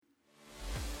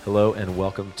Hello and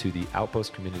welcome to the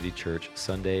Outpost Community Church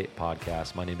Sunday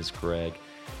podcast. My name is Greg,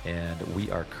 and we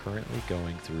are currently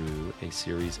going through a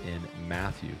series in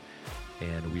Matthew,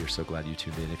 and we are so glad you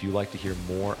tuned in. If you'd like to hear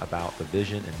more about the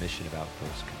vision and mission of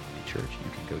Outpost Community Church,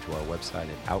 you can go to our website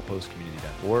at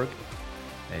outpostcommunity.org,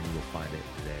 and you will find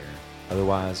it there.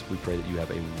 Otherwise, we pray that you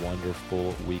have a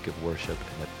wonderful week of worship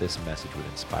and that this message would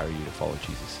inspire you to follow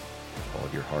Jesus with all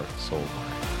of your heart, soul,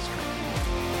 mind, and strength.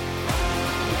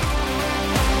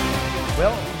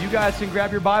 Well, you guys can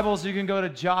grab your Bibles. You can go to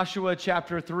Joshua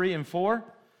chapter 3 and 4.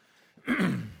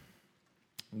 I'm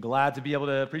glad to be able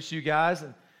to preach to you guys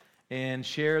and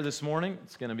share this morning.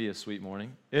 It's going to be a sweet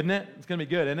morning, isn't it? It's going to be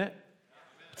good, isn't it?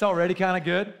 It's already kind of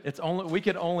good. We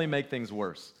could only make things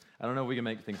worse. I don't know if we can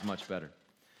make things much better.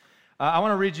 I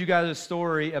want to read you guys a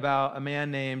story about a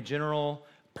man named General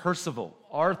Percival,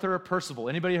 Arthur Percival.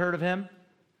 Anybody heard of him?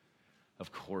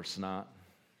 Of course not.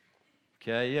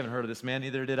 Okay, you haven't heard of this man,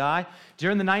 neither did I.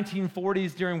 During the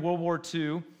 1940s, during World War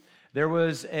II,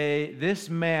 this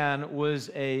man was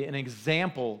an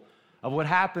example of what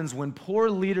happens when poor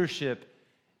leadership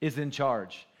is in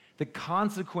charge. The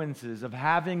consequences of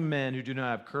having men who do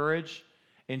not have courage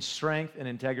and strength and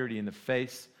integrity in the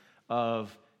face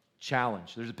of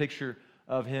challenge. There's a picture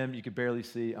of him you could barely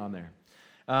see on there.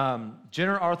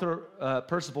 General Arthur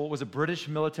Percival was a British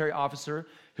military officer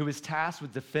who was tasked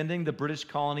with defending the British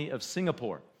colony of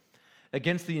Singapore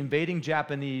against the invading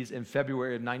Japanese in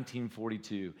February of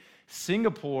 1942.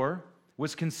 Singapore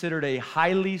was considered a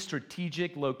highly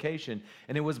strategic location,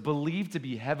 and it was believed to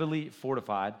be heavily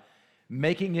fortified,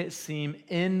 making it seem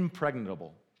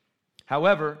impregnable.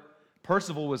 However,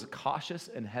 Percival was a cautious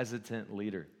and hesitant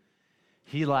leader.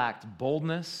 He lacked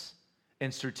boldness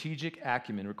and strategic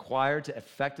acumen required to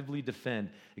effectively defend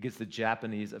against the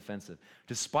Japanese offensive.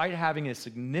 Despite having a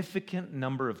significant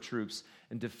number of troops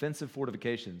and defensive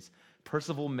fortifications,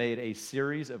 Percival made a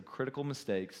series of critical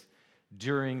mistakes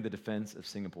during the defense of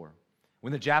Singapore.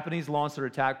 When the Japanese launched their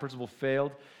attack, Percival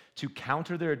failed to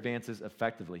counter their advances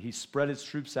effectively. He spread his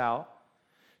troops out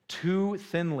too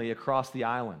thinly across the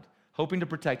island, hoping to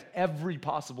protect every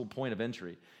possible point of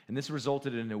entry. And this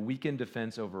resulted in a weakened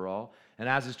defense overall, and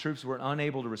as his troops were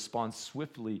unable to respond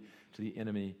swiftly to the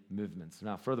enemy movements.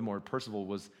 Now, furthermore, Percival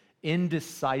was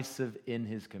indecisive in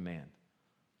his command.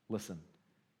 Listen.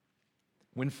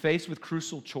 When faced with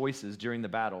crucial choices during the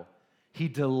battle, he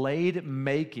delayed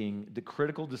making the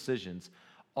critical decisions,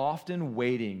 often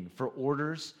waiting for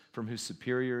orders from his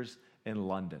superiors in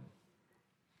London.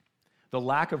 The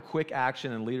lack of quick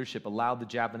action and leadership allowed the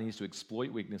Japanese to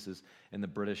exploit weaknesses in the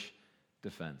British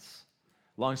defense.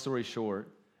 Long story short,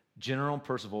 General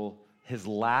Percival, his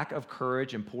lack of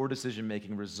courage and poor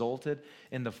decision-making resulted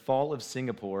in the fall of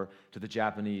Singapore to the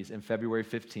Japanese in February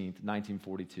 15th,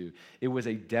 1942. It was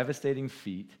a devastating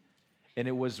feat, and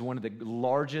it was one of the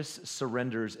largest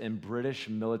surrenders in British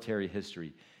military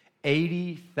history.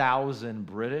 80,000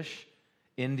 British,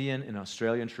 Indian, and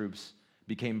Australian troops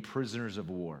became prisoners of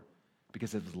war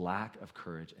because of his lack of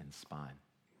courage and spine.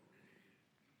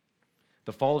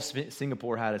 The fall of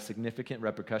Singapore had significant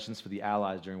repercussions for the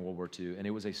Allies during World War II, and it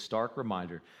was a stark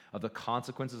reminder of the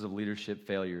consequences of leadership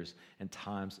failures in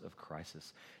times of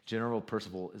crisis. General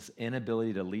Percival's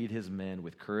inability to lead his men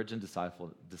with courage and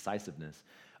decisiveness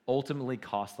ultimately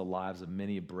cost the lives of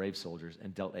many brave soldiers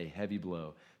and dealt a heavy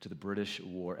blow to the British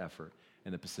war effort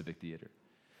in the Pacific theater.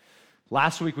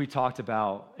 Last week we talked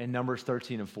about, in Numbers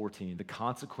 13 and 14, the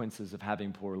consequences of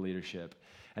having poor leadership.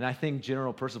 And I think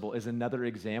General Percival is another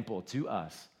example to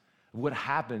us of what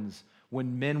happens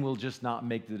when men will just not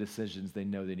make the decisions they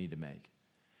know they need to make.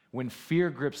 When fear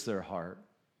grips their heart,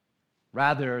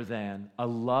 rather than a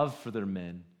love for their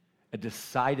men, a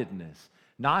decidedness,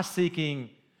 not seeking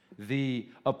the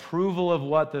approval of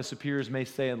what the superiors may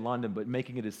say in London, but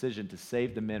making a decision to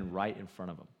save the men right in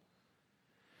front of them.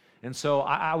 And so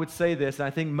I would say this, and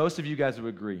I think most of you guys would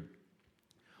agree.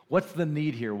 What's the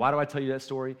need here? Why do I tell you that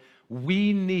story?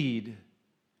 We need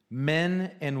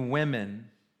men and women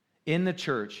in the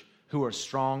church who are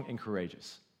strong and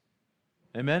courageous.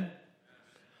 Amen?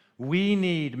 We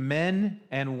need men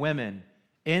and women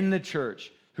in the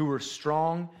church who are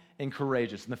strong and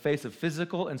courageous in the face of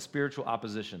physical and spiritual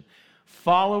opposition.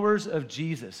 Followers of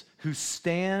Jesus who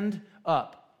stand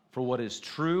up for what is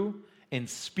true and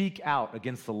speak out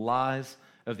against the lies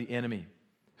of the enemy.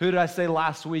 Who did I say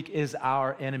last week is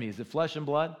our enemy? Is it flesh and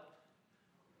blood?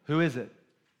 Who is it?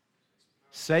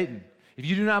 Satan. If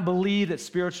you do not believe that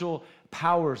spiritual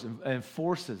powers and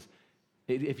forces,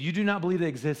 if you do not believe they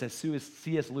exist, as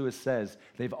C.S. Lewis says,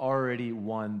 they've already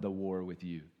won the war with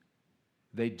you.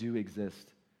 They do exist.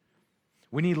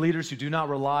 We need leaders who do not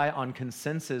rely on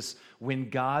consensus when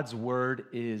God's word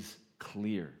is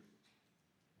clear.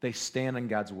 They stand on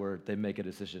God's word. They make a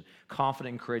decision.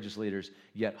 Confident and courageous leaders,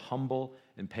 yet humble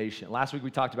and patient. Last week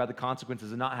we talked about the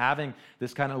consequences of not having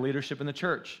this kind of leadership in the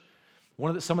church.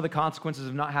 Some of the consequences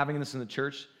of not having this in the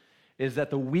church is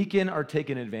that the weakened are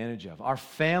taken advantage of. Our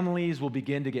families will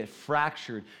begin to get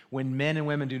fractured when men and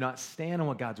women do not stand on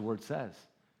what God's word says.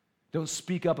 Don't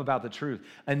speak up about the truth.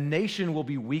 A nation will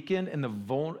be weakened, and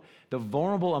the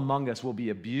vulnerable among us will be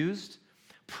abused.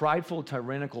 Prideful,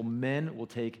 tyrannical men will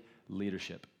take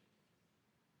leadership.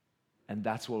 And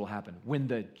that's what will happen. When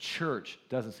the church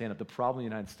doesn't stand up, the problem in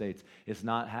the United States is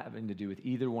not having to do with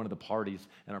either one of the parties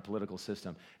in our political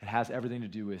system. It has everything to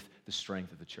do with the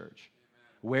strength of the church.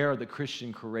 Amen. Where are the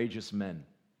Christian, courageous men?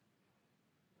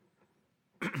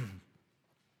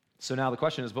 So now the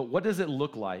question is, but what does it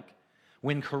look like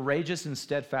when courageous and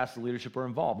steadfast leadership are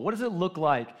involved? What does it look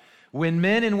like when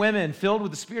men and women filled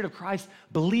with the Spirit of Christ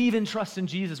believe and trust in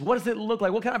Jesus? What does it look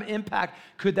like? What kind of impact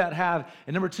could that have?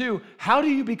 And number two, how do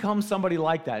you become somebody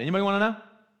like that? Anybody want to know?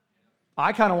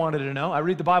 I kind of wanted to know. I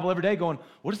read the Bible every day going,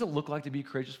 what does it look like to be a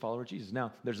courageous follower of Jesus?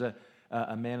 Now, there's a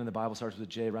man in the Bible, starts with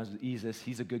a J, rhymes with Jesus.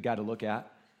 He's a good guy to look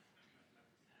at.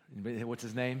 Anybody, what's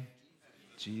his name?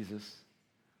 Jesus.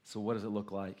 So what does it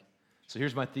look like? So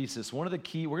here's my thesis. We're going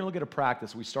to look at a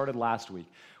practice we started last week.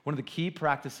 One of the key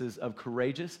practices of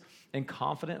courageous and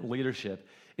confident leadership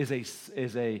is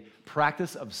a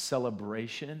practice of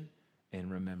celebration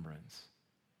and remembrance.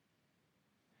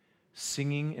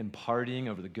 Singing and partying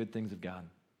over the good things of God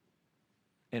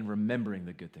and remembering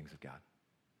the good things of God.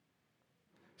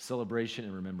 Celebration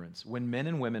and remembrance. When men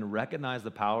and women recognize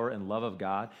the power and love of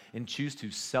God and choose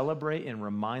to celebrate and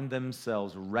remind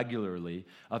themselves regularly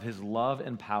of his love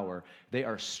and power, they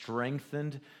are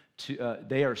strengthened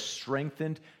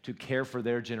to care for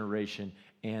their generation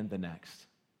and the next.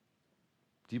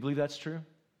 Do you believe that's true?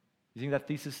 You think that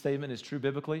thesis statement is true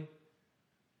biblically?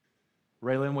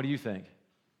 Raylan, what do you think?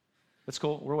 That's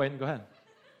cool. We're waiting. Go ahead.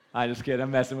 I just kidding. I'm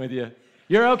messing with you.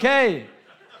 You're okay.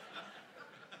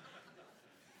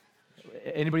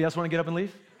 Anybody else want to get up and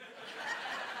leave?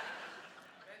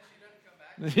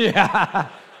 Yeah.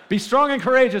 Be strong and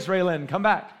courageous, Raylan. Come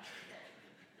back.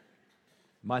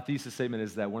 My thesis statement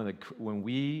is that when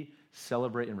we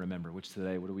celebrate and remember, which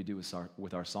today, what do we do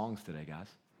with our songs today, guys?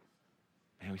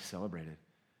 Man, we celebrate it.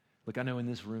 Look, I know in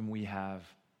this room we have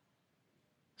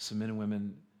some men and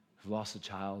women who've lost a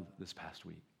child this past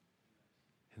week.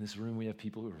 In this room we have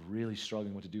people who are really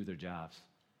struggling what to do with their jobs.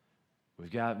 We've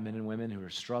got men and women who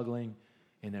are struggling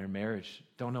in their marriage,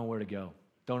 don't know where to go,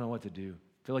 don't know what to do,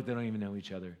 feel like they don't even know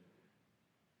each other.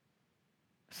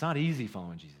 It's not easy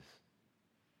following Jesus.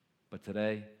 But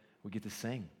today, we get to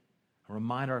sing and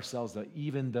remind ourselves that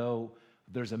even though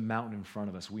there's a mountain in front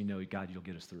of us, we know, God, you'll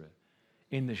get us through it.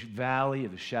 In the valley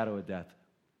of the shadow of death,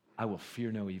 I will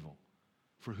fear no evil.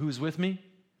 For who's with me?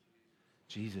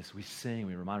 Jesus. We sing,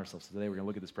 we remind ourselves. Today, we're going to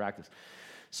look at this practice.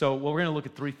 So we're going to look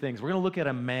at three things. We're going to look at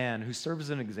a man who serves as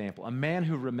an example, a man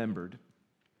who remembered.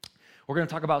 We're going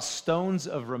to talk about stones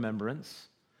of remembrance,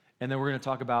 and then we're going to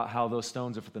talk about how those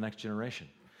stones are for the next generation.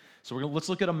 So let's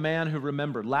look at a man who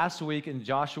remembered. Last week in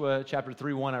Joshua chapter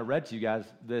 3:1, I read to you guys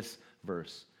this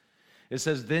verse. It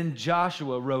says, "Then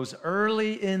Joshua rose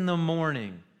early in the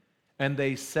morning, and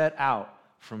they set out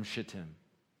from Shittim."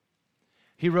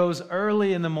 He rose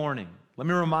early in the morning. Let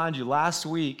me remind you, last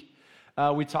week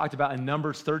we talked about in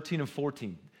Numbers 13 and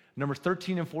 14. Numbers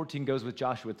 13 and 14 goes with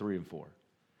Joshua 3 and 4.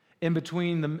 In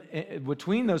between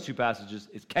those two passages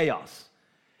is chaos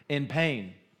and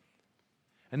pain.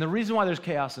 And the reason why there's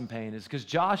chaos and pain is because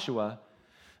Joshua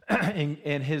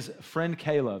and his friend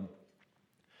Caleb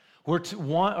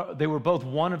they were both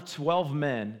one of 12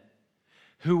 men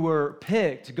who were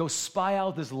picked to go spy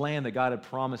out this land that God had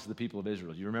promised to the people of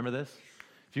Israel. Do you remember this?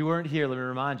 If you weren't here, let me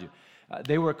remind you.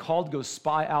 They were called to go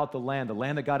spy out the land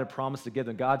that God had promised to give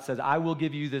them. God says, I will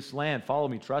give you this land. Follow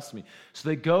me, trust me. So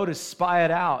they go to spy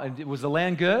it out. And was the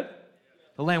land good?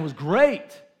 The land was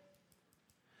great.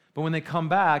 But when they come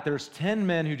back, there's 10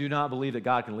 men who do not believe that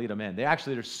God can lead them in.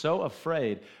 They're so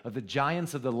afraid of the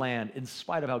giants of the land, in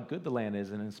spite of how good the land is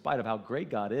and in spite of how great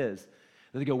God is,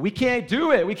 that they go, we can't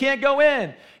do it. We can't go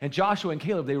in. And Joshua and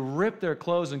Caleb, they rip their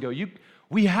clothes and go,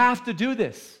 we have to do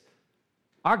this.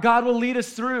 Our God will lead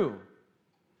us through.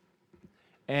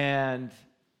 And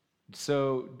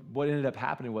so what ended up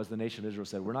happening was the nation of Israel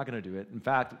said, we're not going to do it. In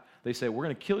fact, they say, we're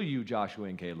going to kill you, Joshua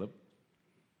and Caleb,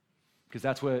 because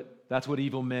that's what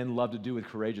evil men love to do with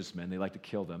courageous men. They like to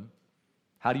kill them.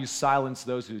 How do you silence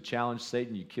those who challenge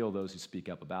Satan? You kill those who speak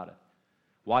up about it.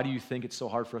 Why do you think it's so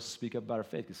hard for us to speak up about our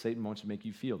faith? Because Satan wants to make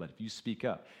you feel that if you speak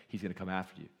up, he's going to come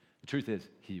after you. The truth is,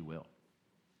 he will.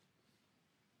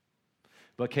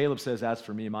 But Caleb says, as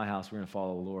for me and my house, we're going to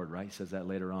follow the Lord, right? He says that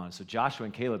later on. So Joshua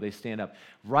and Caleb, they stand up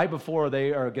right before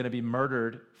they are going to be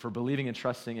murdered for believing and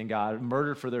trusting in God,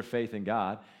 murdered for their faith in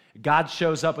God. God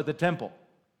shows up at the temple,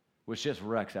 which just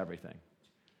wrecks everything.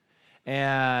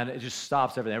 And it just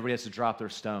stops everything. Everybody has to drop their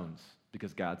stones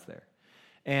because God's there.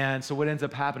 And so what ends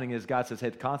up happening is God says, hey,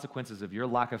 the consequences of your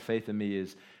lack of faith in me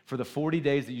is for the 40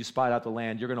 days that you spied out the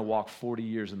land, you're going to walk 40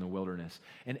 years in the wilderness.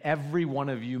 And every one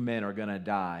of you men are going to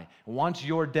die. Once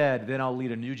you're dead, then I'll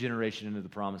lead a new generation into the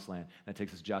promised land. That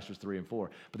takes us to Joshua 3 and 4.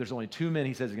 But there's only 2 men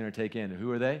he says he's going to take in.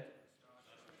 Who are they?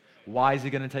 Why is he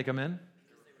going to take them in?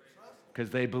 Because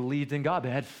they believed in God.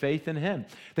 They had faith in him.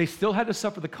 They still had to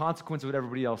suffer the consequence of what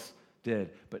everybody else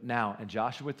did. But now, in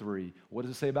Joshua 3, what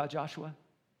does it say about Joshua?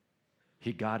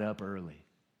 He got up early.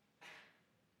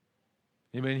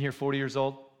 Anybody in here 40 years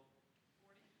old?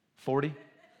 40?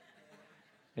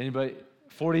 Anybody?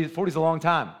 40 is a long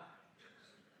time.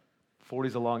 40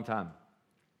 is a long time.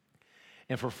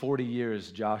 And for 40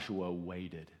 years, Joshua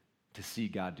waited to see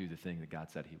God do the thing that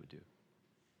God said he would do.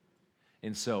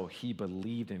 And so he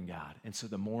believed in God. And so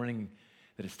the morning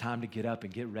that it's time to get up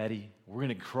and get ready, we're going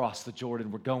to cross the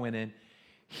Jordan, we're going in.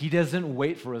 He doesn't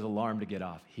wait for his alarm to get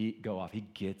off. He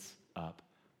gets up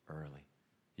early.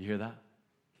 You hear that?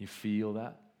 You feel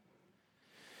that?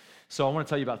 So I want to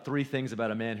tell you about 3 things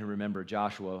about a man who remembered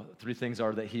Joshua. 3 things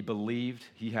are that he believed,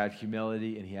 he had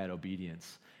humility, and he had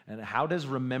obedience. And how does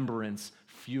remembrance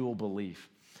fuel belief?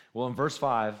 Well, in verse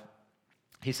 5,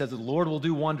 he says, the Lord will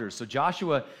do wonders. So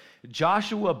Joshua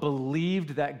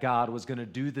believed that God was going to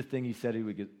do the thing he said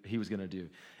he was going to do.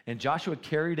 And Joshua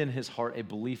carried in his heart a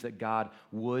belief that God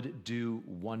would do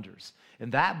wonders.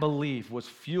 And that belief was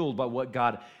fueled by what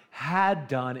God had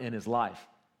done in his life.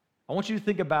 I want you to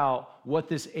think about what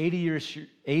this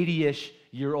 80-ish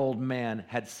year old man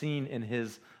had seen in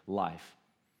his life.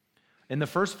 In the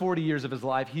first 40 years of his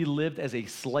life, he lived as a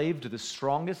slave to the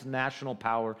strongest national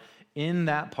power in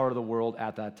that part of the world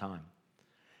at that time.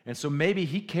 And so maybe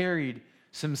he carried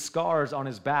some scars on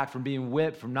his back from being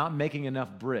whipped, from not making enough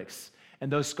bricks.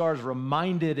 And those scars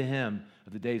reminded him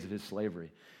of the days of his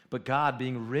slavery. But God,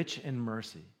 being rich in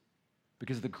mercy,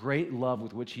 because of the great love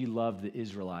with which he loved the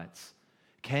Israelites,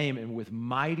 came and with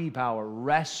mighty power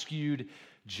rescued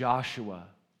Joshua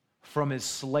from his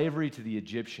slavery to the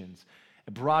Egyptians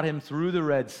and brought him through the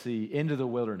Red Sea into the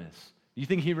wilderness. Do you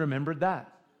think he remembered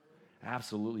that?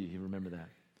 Absolutely, he remembered that.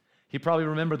 He probably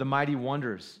remembered the mighty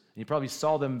wonders. He probably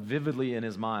saw them vividly in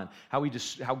his mind,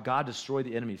 how God destroyed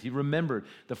the enemies. He remembered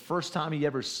the first time he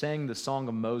ever sang the Song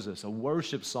of Moses, a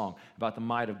worship song about the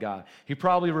might of God. He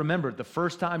probably remembered the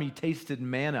first time he tasted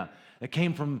manna that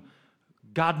came from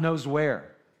God knows where,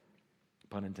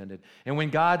 pun intended. And when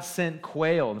God sent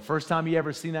quail, the first time he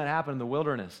ever seen that happen in the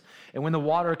wilderness. And when the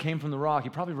water came from the rock, he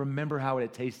probably remembered how it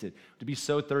had tasted, to be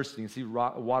so thirsty and see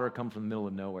water come from the middle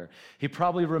of nowhere. He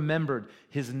probably remembered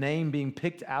his name being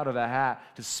picked out of a hat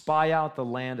to spy out the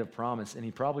land of promise. And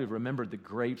he probably remembered the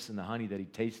grapes and the honey that he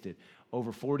tasted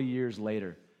over 40 years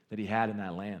later that he had in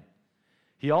that land.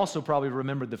 He also probably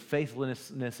remembered the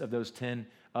faithlessness of those 10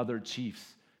 other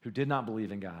chiefs who did not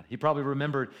believe in God. He probably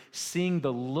remembered seeing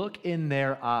the look in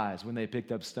their eyes when they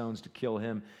picked up stones to kill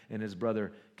him and his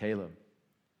brother Caleb.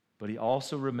 But he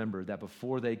also remembered that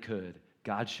before they could,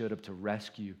 God showed up to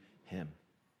rescue him.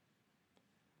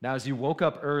 Now, as he woke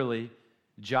up early,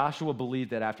 Joshua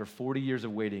believed that after 40 years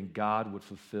of waiting, God would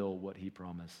fulfill what he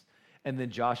promised. And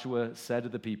then Joshua said to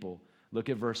the people, look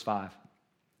at verse 5,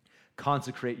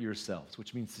 consecrate yourselves,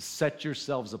 which means to set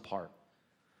yourselves apart.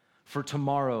 For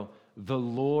tomorrow, the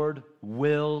Lord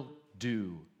will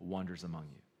do wonders among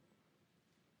you.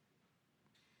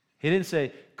 He didn't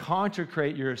say,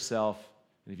 consecrate yourself,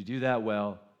 and if you do that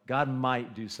well, God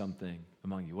might do something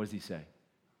among you. What does he say?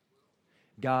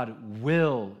 God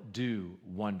will do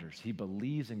wonders. He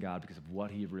believes in God because of what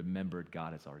he remembered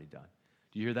God has already done.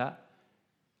 Do you hear that?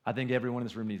 I think everyone in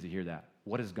this room needs to hear that.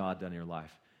 What has God done in your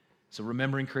life? So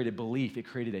remembering created belief. It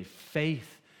created a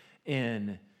faith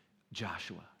in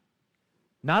Joshua.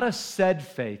 Not a said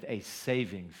faith, a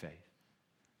saving faith.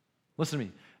 Listen to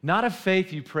me. Not a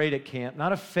faith you prayed at camp,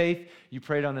 not a faith you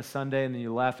prayed on a Sunday and then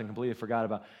you left and completely forgot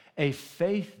about. A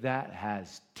faith that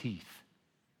has teeth.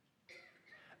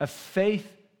 A faith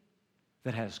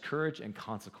that has courage and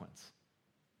consequence.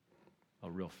 A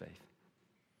real faith.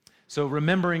 So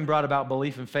remembering brought about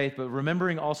belief and faith, but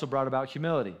remembering also brought about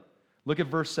humility. Look at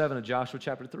verse 7 of Joshua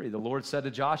chapter 3. The Lord said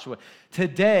to Joshua,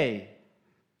 today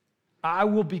I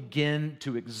will begin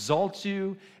to exalt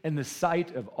you in the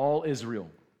sight of all Israel.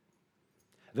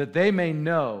 that they may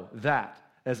know that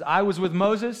as I was with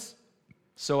Moses,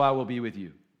 so I will be with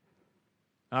you.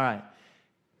 All right.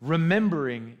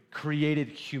 Remembering created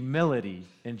humility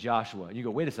in Joshua. And you go,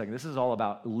 wait a second, this is all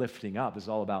about lifting up. This is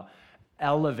all about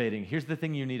elevating. Here's the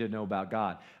thing you need to know about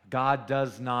God. God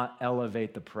does not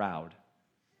elevate the proud.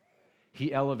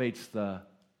 He elevates the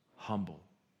humble.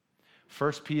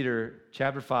 1 Peter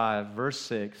chapter 5, verse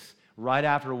 6, right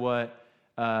after what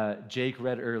Jake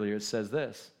read earlier, it says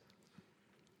this.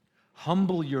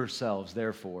 Humble yourselves,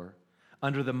 therefore,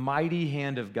 under the mighty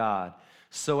hand of God,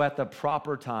 so at the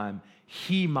proper time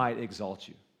he might exalt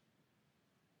you.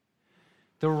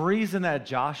 The reason that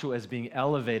Joshua is being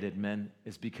elevated, men,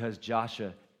 is because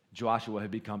Joshua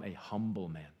had become a humble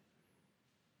man.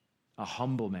 A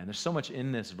humble man. There's so much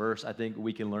in this verse I think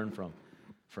we can learn from,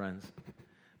 friends.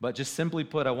 But just simply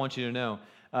put, I want you to know,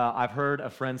 I've heard a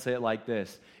friend say it like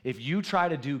this. If you try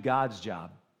to do God's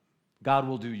job, God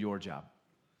will do your job.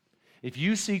 If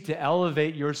you seek to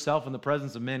elevate yourself in the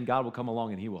presence of men, God will come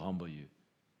along and he will humble you.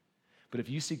 But if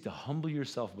you seek to humble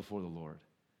yourself before the Lord,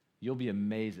 you'll be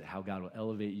amazed at how God will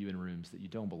elevate you in rooms that you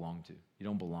don't belong to, you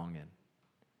don't belong in.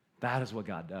 That is what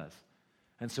God does.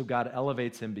 And so God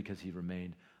elevates him because he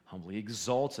remained humble. He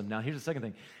exalts him. Now, here's the second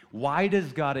thing. Why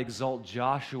does God exalt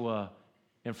Joshua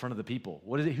in front of the people?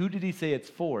 What is it? Who did he say it's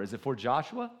for? Is it for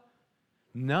Joshua?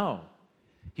 No.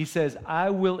 He says, I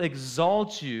will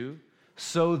exalt you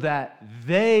so that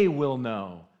they will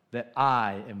know that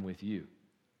I am with you.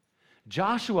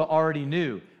 Joshua already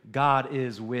knew God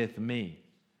is with me.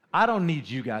 I don't need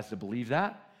you guys to believe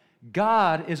that.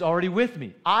 God is already with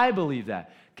me. I believe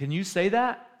that. Can you say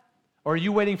that? Or are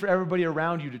you waiting for everybody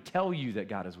around you to tell you that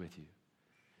God is with you?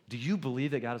 Do you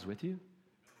believe that God is with you?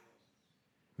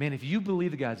 Man, if you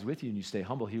believe that God's with you and you stay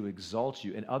humble, he will exalt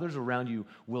you, and others around you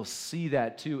will see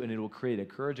that too, and it will create a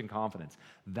courage and confidence.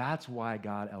 That's why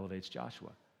God elevates Joshua.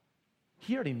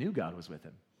 He already knew God was with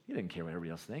him. He didn't care what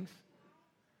everybody else thinks.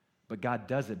 But God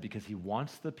does it because he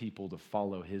wants the people to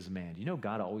follow his man. You know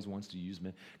God always wants to use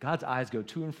men. God's eyes go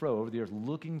to and fro over the earth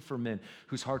looking for men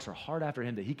whose hearts are hard after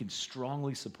him that he can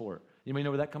strongly support. Anybody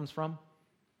know where that comes from?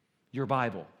 Your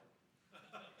Bible.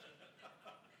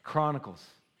 Chronicles.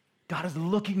 God is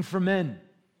looking for men.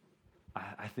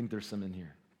 I think there's some in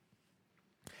here.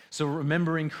 So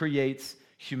remembering creates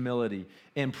humility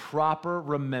and proper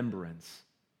remembrance.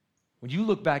 When you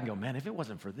look back and go, man, if it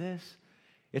wasn't for this,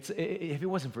 if it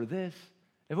wasn't for this,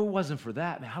 if it wasn't for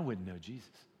that, man, I wouldn't know Jesus.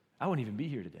 I wouldn't even be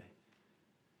here today.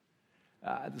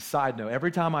 Side note,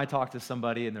 every time I talk to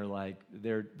somebody and they're like,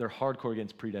 they're hardcore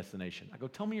against predestination, I go,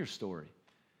 tell me your story.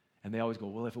 And they always go,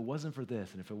 well, if it wasn't for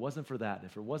this, and if it wasn't for that, and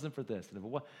if it wasn't for this, and if it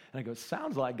was, and I go, it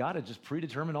sounds like God had just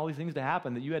predetermined all these things to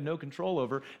happen that you had no control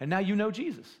over, and now you know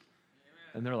Jesus.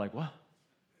 Amen. And they're like, well,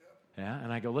 yeah.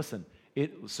 And I go, listen,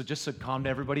 so just to calm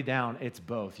everybody down, it's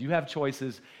both. You have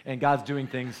choices, and God's doing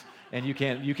things, and you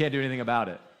can't do anything about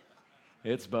it.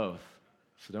 It's both.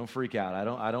 So don't freak out.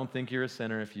 I don't think you're a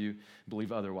sinner if you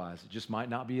believe otherwise. It just might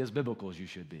not be as biblical as you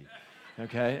should be.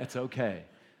 Okay? It's okay.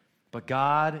 But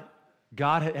God,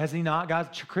 has he not? God,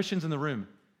 Christians in the room,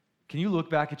 can you look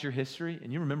back at your history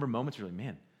and you remember moments where you're like,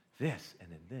 man, this, and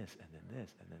then this, and then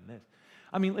this, and then this.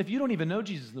 I mean, if you don't even know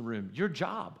Jesus in the room, your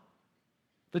job,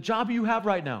 the job you have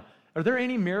right now, are there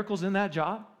any miracles in that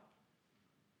job?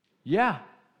 Yeah.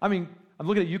 I mean, I'm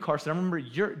looking at you, Carson. I remember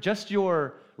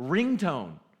your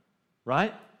ringtone,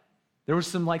 right? There was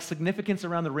some significance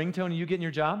around the ringtone you get in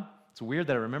your job. It's weird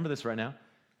that I remember this right now,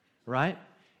 right?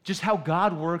 Just how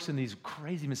God works in these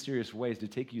crazy, mysterious ways to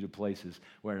take you to places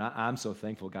where I'm so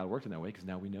thankful God worked in that way because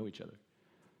now we know each other.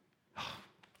 Oh,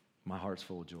 my heart's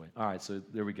full of joy. All right, so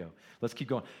there we go. Let's keep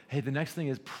going. Hey, the next thing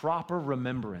is proper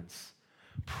remembrance.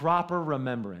 Proper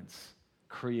remembrance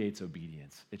creates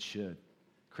obedience. It should.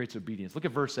 Creates obedience. Look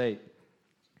at verse 8.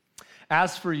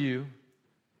 As for you,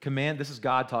 this is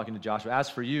God talking to Joshua. As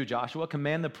for you, Joshua,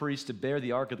 command the priests to bear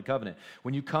the ark of the covenant.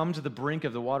 When you come to the brink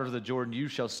of the waters of the Jordan, you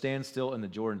shall stand still in the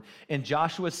Jordan. And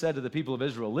Joshua said to the people of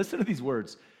Israel, listen to these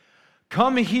words.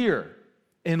 Come here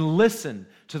and listen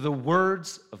to the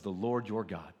words of the Lord your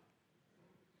God.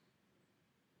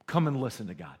 Come and listen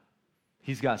to God.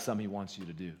 He's got something he wants you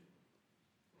to do.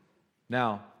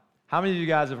 Now, how many of you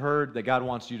guys have heard that God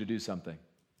wants you to do something?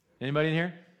 Anybody in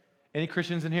here? Any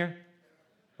Christians in here?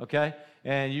 Okay.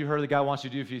 And you heard that God wants you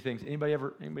to do a few things. Anybody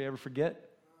ever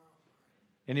forget?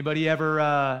 Anybody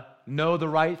ever know the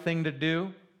right thing to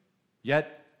do,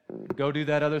 yet go do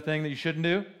that other thing that you shouldn't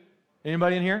do?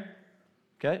 Anybody in here?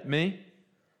 Okay, me?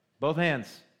 Both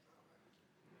hands.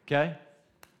 Okay?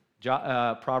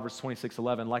 Proverbs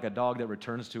 26:11, like a dog that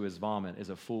returns to his vomit is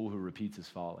a fool who repeats his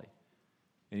folly.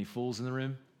 Any fools in the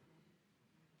room?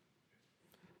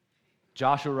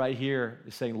 Joshua right here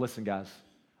is saying, listen, guys,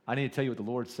 I need to tell you what the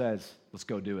Lord says. Let's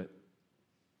go do it.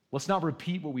 Let's not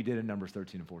repeat what we did in Numbers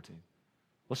 13 and 14.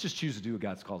 Let's just choose to do what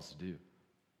God's called us to do.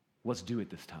 Let's do it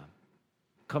this time.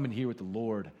 Come and hear what the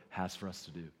Lord has for us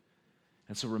to do.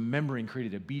 And so remembering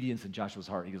created obedience in Joshua's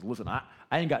heart. He goes, listen, I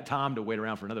ain't got time to wait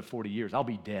around for another 40 years. I'll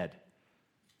be dead.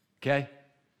 Okay?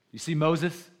 You see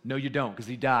Moses? No, you don't, because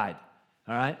he died.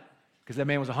 All right? Because that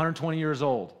man was 120 years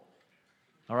old.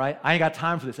 All right? I ain't got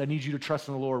time for this. I need you to trust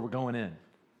in the Lord. We're going in.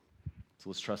 So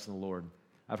let's trust in the Lord.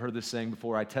 I've heard this saying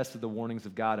before. I tested the warnings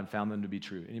of God and found them to be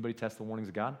true. Anybody test the warnings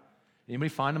of God? Anybody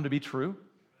find them to be true?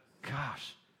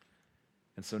 Gosh.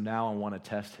 And so now I want to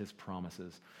test his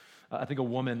promises. I think a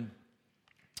woman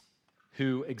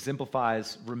who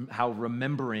exemplifies how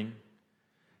remembering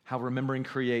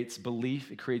creates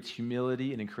belief, it creates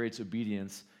humility, and it creates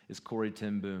obedience is Corrie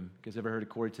ten Boom. You guys ever heard of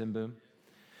Corrie ten Boom?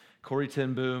 Corrie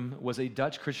ten Boom was a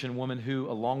Dutch Christian woman who,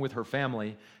 along with her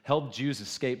family, helped Jews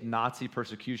escape Nazi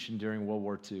persecution during World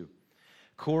War II.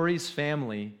 Corrie's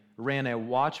family ran a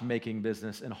watchmaking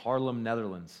business in Haarlem,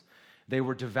 Netherlands. They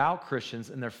were devout Christians,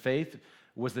 and their faith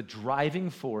was the driving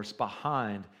force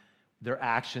behind their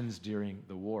actions during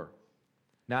the war.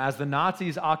 Now, as the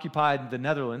Nazis occupied the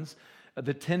Netherlands,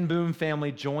 the ten Boom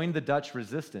family joined the Dutch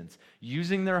resistance,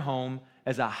 using their home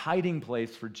as a hiding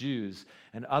place for Jews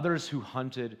and others who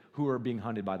were being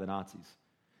hunted by the Nazis.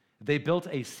 They built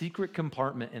a secret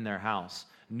compartment in their house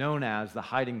known as the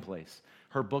hiding place.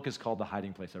 Her book is called The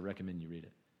Hiding Place. I recommend you read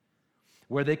it.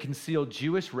 Where they concealed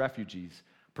Jewish refugees,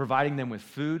 providing them with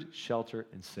food, shelter,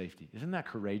 and safety. Isn't that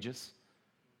courageous?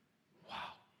 Wow.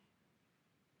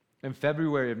 In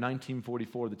February of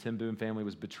 1944, the ten Boom family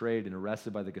was betrayed and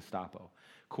arrested by the Gestapo.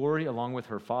 Corrie, along with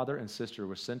her father and sister,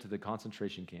 were sent to the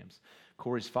concentration camps.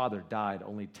 Corrie's father died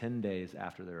only 10 days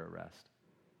after their arrest.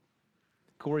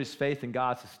 Corrie's faith in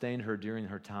God sustained her during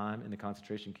her time in the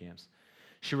concentration camps.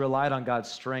 She relied on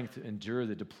God's strength to endure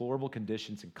the deplorable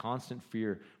conditions and constant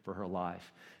fear for her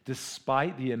life.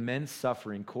 Despite the immense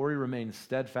suffering, Corrie remained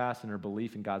steadfast in her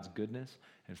belief in God's goodness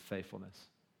and faithfulness.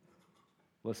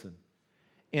 Listen,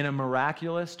 in a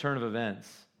miraculous turn of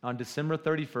events, on December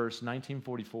 31st,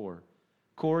 1944,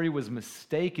 Corrie was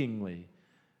mistakenly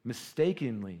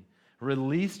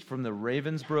released from the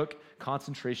Ravensbrück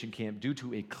concentration camp due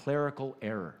to a clerical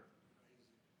error.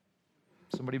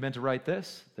 Somebody meant to write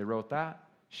this. They wrote that.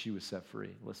 She was set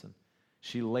free. Listen,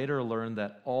 she later learned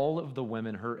that all of the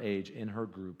women her age in her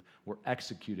group were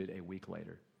executed a week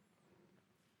later.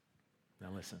 Now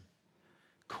listen,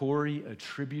 Corrie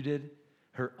attributed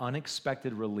her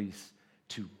unexpected release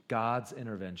to God's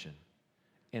intervention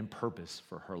and purpose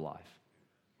for her life.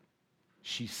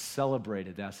 She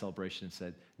celebrated that celebration and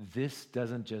said, this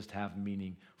doesn't just have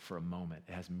meaning for a moment,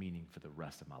 it has meaning for the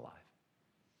rest of my life.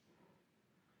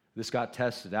 This got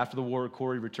tested. After the war,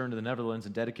 Corrie returned to the Netherlands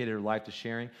and dedicated her life to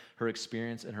sharing her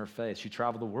experience and her faith. She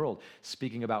traveled the world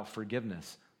speaking about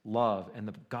forgiveness, love, and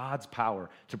God's power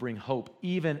to bring hope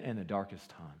even in the darkest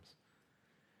times.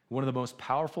 One of the most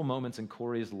powerful moments in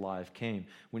Corrie's life came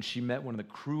when she met one of the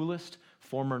cruelest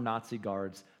former Nazi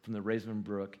guards from the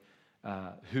Ravensbrück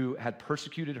who had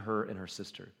persecuted her and her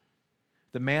sister.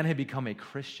 The man had become a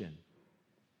Christian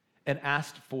and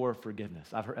asked for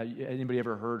forgiveness. Anybody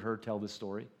ever heard her tell this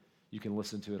story? You can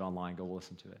listen to it online. Go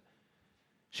listen to it.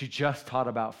 She just taught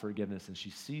about forgiveness, and she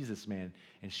sees this man,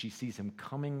 and she sees him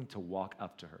coming to walk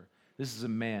up to her. This is a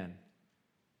man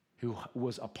who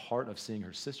was a part of seeing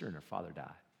her sister and her father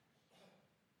die.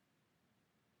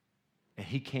 And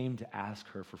he came to ask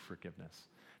her for forgiveness.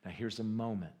 Now, here's a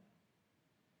moment.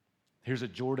 Here's a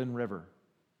Jordan River.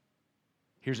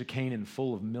 Here's a Canaan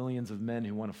full of millions of men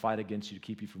who want to fight against you to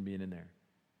keep you from being in there.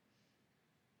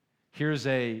 Here's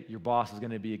your boss is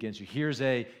going to be against you. Here's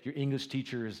your English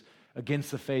teacher is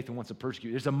against the faith and wants to persecute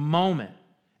you. There's a moment,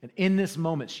 and in this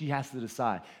moment, she has to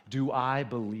decide, do I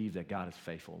believe that God is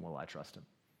faithful and will I trust him?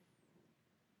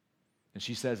 And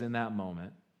she says in that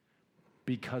moment,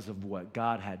 because of what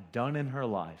God had done in her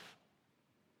life,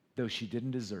 though she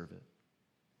didn't deserve it,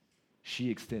 she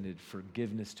extended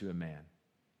forgiveness to a man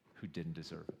who didn't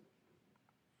deserve it.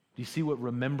 Do you see what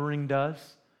remembering does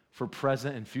for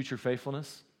present and future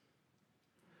faithfulness?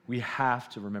 We have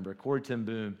to remember. Corrie ten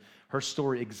Boom, her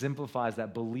story exemplifies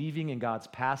that believing in God's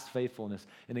past faithfulness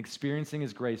and experiencing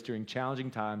his grace during challenging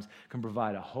times can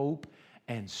provide a hope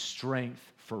and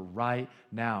strength for right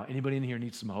now. Anybody in here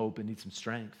needs some hope and needs some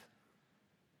strength?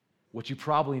 What you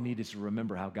probably need is to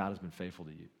remember how God has been faithful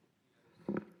to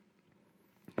you.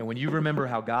 And when you remember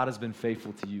how God has been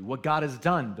faithful to you, what God has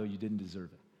done, though you didn't deserve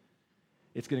it,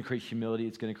 It's going to create humility.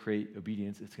 It's going to create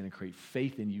obedience. It's going to create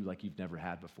faith in you like you've never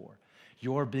had before.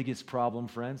 Your biggest problem,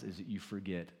 friends, is that you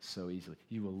forget so easily.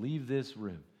 You will leave this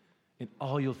room, and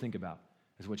all you'll think about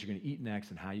is what you're going to eat next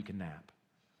and how you can nap.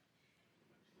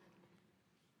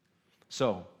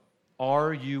 So,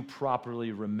 are you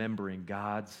properly remembering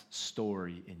God's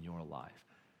story in your life?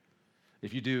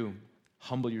 If you do,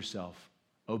 humble yourself.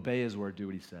 Obey his word, do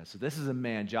what he says. So this is a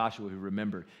man, Joshua, who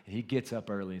remembered, and he gets up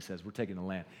early and says, we're taking the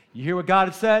land. You hear what God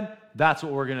has said? That's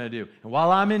what we're going to do. And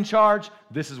while I'm in charge,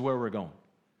 this is where we're going.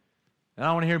 And I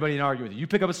don't want to hear anybody argue with you. You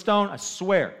pick up a stone, I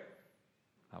swear,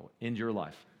 I will end your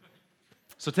life.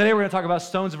 So today we're going to talk about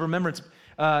stones of remembrance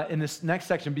in this next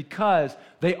section because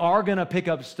they are going to pick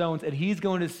up stones, and he's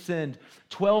going to send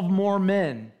 12 more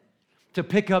men to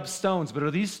pick up stones. But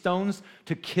are these stones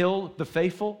to kill the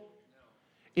faithful?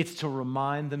 It's to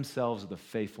remind themselves of the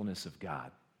faithfulness of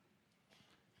God.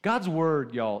 God's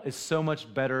word, y'all, is so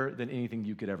much better than anything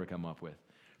you could ever come up with.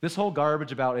 This whole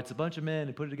garbage about it's a bunch of men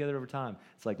and put it together over time.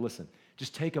 It's like, listen,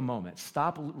 just take a moment.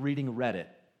 Stop reading Reddit,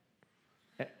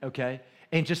 okay?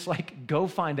 And just like go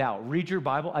find out. Read your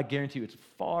Bible. I guarantee you it's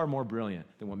far more brilliant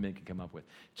than what men can come up with.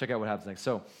 Check out what happens next.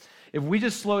 So if we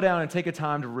just slow down and take a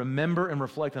time to remember and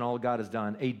reflect on all God has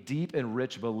done, a deep and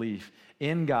rich belief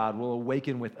in God will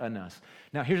awaken within us.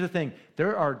 Now, here's the thing.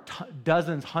 There are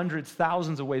dozens, hundreds,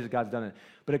 thousands of ways that God's done it.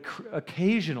 But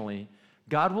occasionally,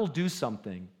 God will do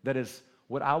something that is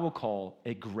what I will call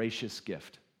a gracious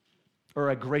gift.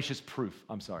 Or a gracious proof,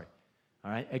 I'm sorry.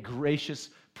 All right? A gracious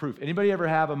proof. Anybody ever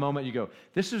have a moment you go,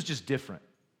 this was just different?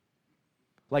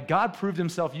 Like God proved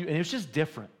himself to you, and it was just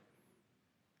different.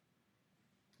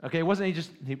 Okay, it wasn't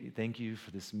thank you for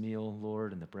this meal,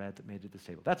 Lord, and the bread that made it to this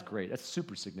table. That's great. That's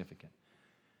super significant.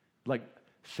 Like,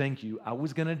 thank you. I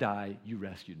was going to die. You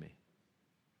rescued me.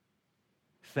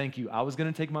 Thank you. I was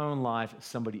going to take my own life.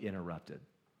 Somebody interrupted.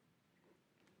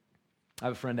 I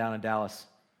have a friend down in Dallas.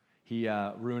 He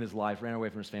ruined his life, ran away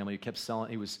from his family. He kept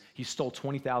selling. He stole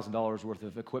 $20,000 worth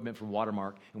of equipment from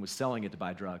Watermark and was selling it to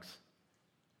buy drugs.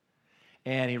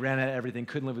 And he ran out of everything,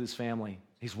 couldn't live with his family.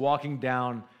 He's walking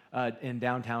down in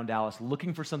downtown Dallas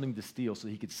looking for something to steal so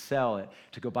he could sell it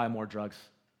to go buy more drugs.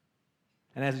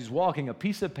 And as he's walking, a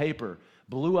piece of paper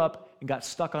blew up and got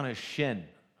stuck on his shin.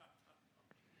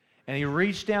 And he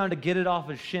reached down to get it off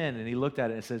his shin, and he looked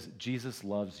at it and it says, Jesus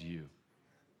loves you.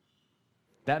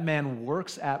 That man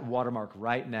works at Watermark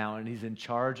right now, and he's in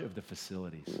charge of the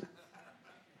facilities.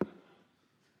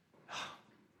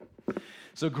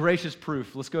 So gracious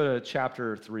proof. Let's go to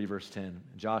chapter 3, verse 10.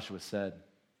 Joshua said,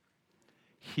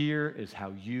 here is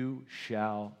how you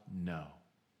shall know.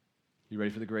 You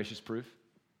ready for the gracious proof?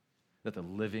 That the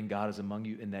living God is among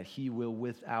you and that he will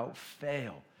without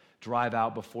fail drive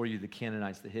out before you the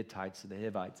Canaanites, the Hittites, the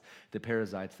Hivites, the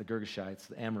Perizzites, the Girgashites,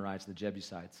 the Amorites, the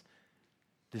Jebusites.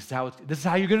 This is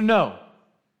how you're going to know.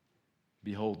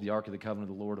 Behold, the ark of the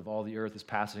covenant of the Lord of all the earth is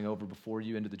passing over before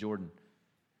you into the Jordan.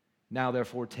 Now,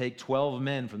 therefore, take 12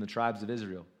 men from the tribes of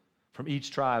Israel, from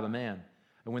each tribe a man.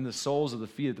 And when the soles of the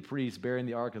feet of the priests bearing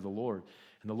the ark of the Lord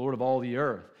and the Lord of all the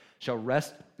earth shall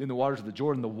rest in the waters of the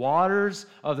Jordan, the waters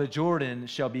of the Jordan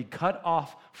shall be cut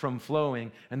off from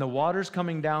flowing, and the waters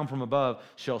coming down from above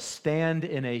shall stand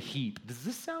in a heap. Does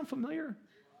this sound familiar?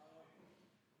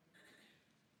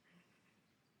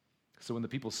 So when the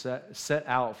people set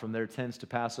out from their tents to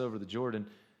pass over the Jordan,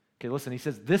 okay, listen, he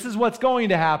says, this is what's going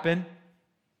to happen.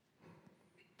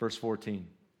 Verse 14.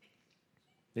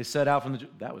 They set out from the...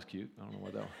 That was cute. I don't know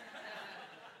what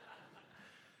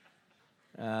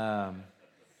that was.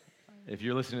 If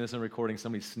you're listening to this in recording,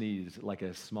 somebody sneezed like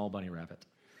a small bunny rabbit.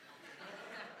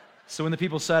 So when the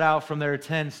people set out from their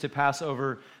tents to pass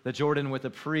over the Jordan with the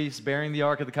priests bearing the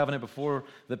ark of the covenant before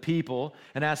the people,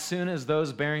 and as soon as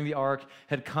those bearing the ark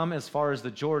had come as far as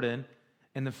the Jordan,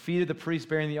 and the feet of the priests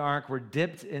bearing the ark were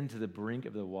dipped into the brink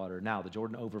of the water. Now the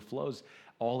Jordan overflows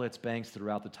all its banks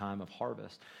throughout the time of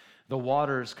harvest. The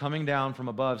waters coming down from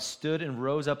above stood and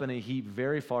rose up in a heap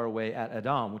very far away at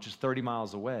Adam, which is 30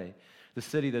 miles away, the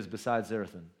city that's beside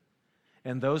Zarethan.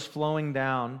 And those flowing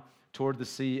down toward the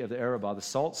sea of the Arabah, the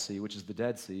Salt Sea, which is the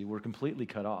Dead Sea, were completely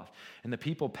cut off. And the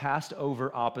people passed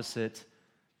over opposite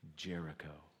Jericho.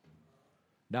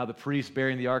 Now the priests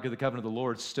bearing the ark of the covenant of the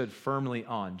Lord stood firmly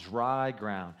on dry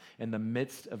ground in the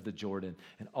midst of the Jordan.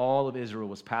 And all of Israel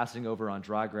was passing over on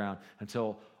dry ground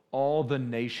until all the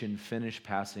nation finished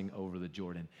passing over the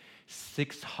Jordan.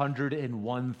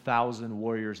 601,000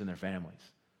 warriors and their families.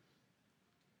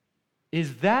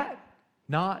 Is that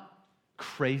not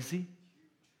crazy?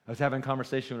 I was having a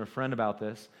conversation with a friend about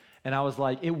this, and I was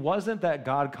like, it wasn't that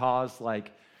God caused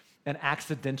like an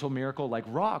accidental miracle like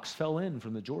rocks fell in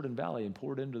from the Jordan Valley and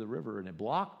poured into the river and it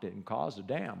blocked it and caused a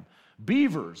dam.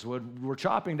 Beavers were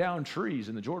chopping down trees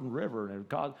in the Jordan River and it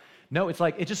caused... No, it's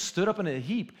like it just stood up in a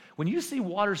heap. When you see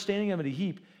water standing up in a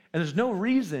heap and there's no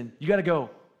reason, you got to go.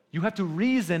 You have to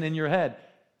reason in your head,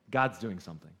 God's doing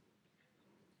something.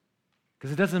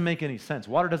 Because it doesn't make any sense.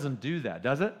 Water doesn't do that,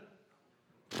 does it?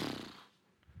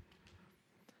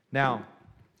 Now,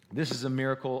 this is a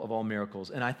miracle of all miracles,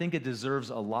 and I think it deserves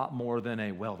a lot more than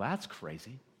a, well, that's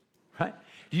crazy, right?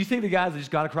 Do you think the guys that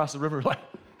just got across the river are like,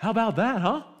 how about that,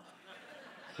 huh?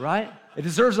 Right? It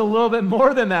deserves a little bit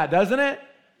more than that, doesn't it?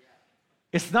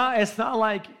 It's not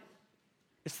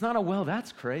a, well,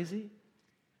 that's crazy.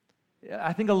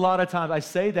 I think a lot of times, I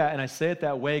say that, and I say it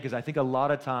that way because I think a lot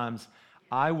of times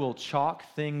I will chalk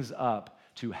things up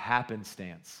to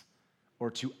happenstance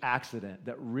or to accident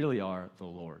that really are the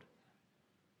Lord.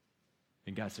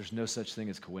 And guys, there's no such thing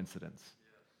as coincidence.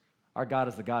 Our God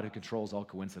is the God who controls all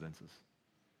coincidences.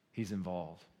 He's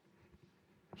involved.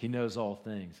 He knows all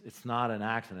things. It's not an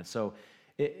accident. So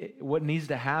what needs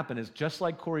to happen is just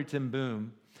like Corrie ten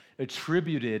Boom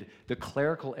attributed the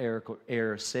clerical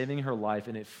error saving her life,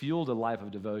 and it fueled a life of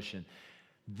devotion.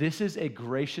 This is a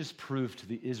gracious proof to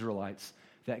the Israelites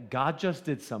that God just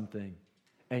did something,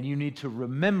 and you need to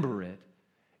remember it.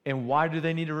 And why do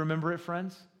they need to remember it,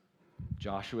 friends?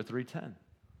 Joshua 3:10.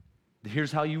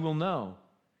 Here's how you will know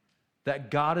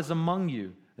that God is among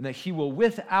you, and that he will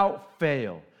without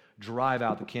fail drive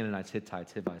out the Canaanites,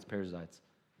 Hittites, Hivites, Perizzites,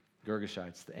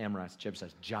 Girgashites, the Amorites,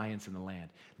 Jebusites, giants in the land.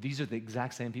 These are the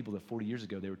exact same people that 40 years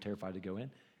ago they were terrified to go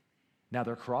in. Now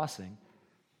they're crossing,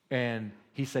 and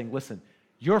he's saying, listen,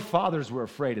 your fathers were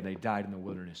afraid and they died in the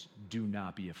wilderness. Do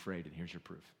not be afraid, and here's your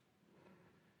proof.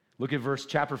 Look at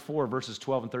chapter 4, verses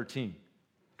 12 and 13.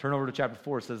 Turn over to chapter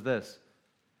 4, it says this.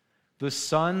 The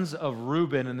sons of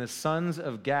Reuben and the sons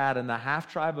of Gad and the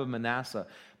half-tribe of Manasseh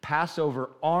passed over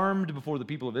armed before the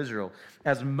people of Israel,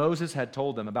 as Moses had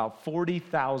told them, about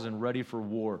 40,000 ready for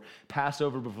war, passed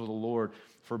over before the Lord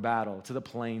for battle to the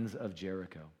plains of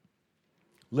Jericho.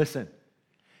 Listen,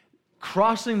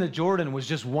 crossing the Jordan was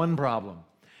just one problem.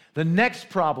 The next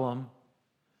problem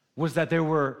was that there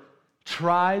were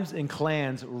tribes and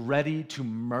clans ready to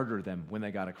murder them when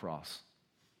they got across.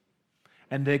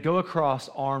 And they go across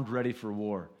armed, ready for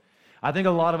war. I think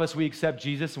a lot of us, we accept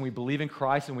Jesus and we believe in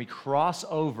Christ and we cross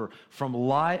over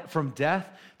from death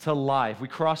to life. We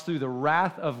cross through the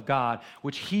wrath of God,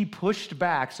 which he pushed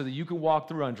back so that you could walk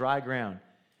through on dry ground.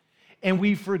 And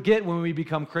we forget when we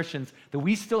become Christians that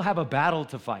we still have a battle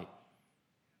to fight.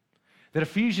 That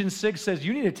Ephesians 6 says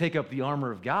you need to take up the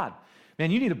armor of God. Man,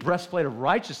 you need a breastplate of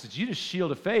righteousness. You need a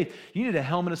shield of faith. You need a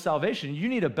helmet of salvation. You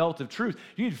need a belt of truth.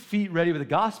 You need feet ready with the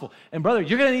gospel. And brother,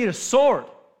 you're going to need a sword.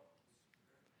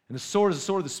 And the sword is the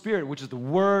sword of the Spirit, which is the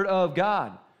word of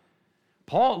God.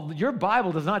 Paul, your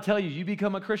Bible does not tell you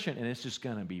become a Christian and it's just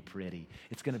going to be pretty.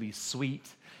 It's going to be sweet.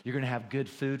 You're going to have good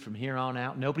food from here on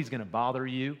out. Nobody's going to bother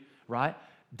you, right?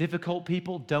 Difficult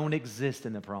people don't exist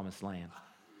in the promised land.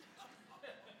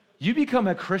 You become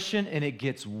a Christian and it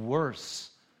gets worse.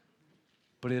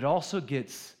 But it also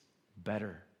gets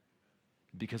better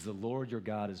because the Lord your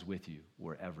God is with you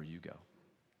wherever you go.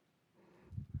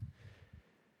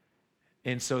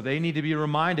 And so they need to be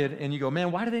reminded, and you go,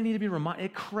 man, why do they need to be reminded?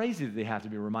 It's crazy that they have to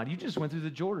be reminded. You just went through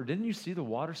the Jordan. Didn't you see the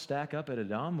water stack up at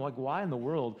Edom? Like, why in the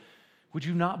world would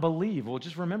you not believe? Well,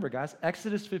 just remember, guys,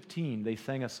 Exodus 15, they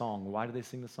sang a song. Why did they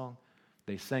sing the song?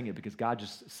 They sang it because God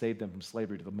just saved them from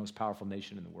slavery to the most powerful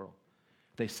nation in the world.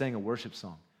 They sang a worship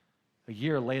song. A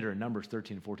year later, in Numbers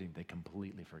 13 and 14, they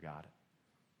completely forgot it.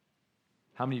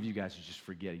 How many of you guys just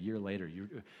forget? A year later, you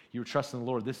were trusting the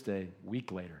Lord this day, a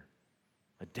week later,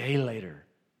 a day later.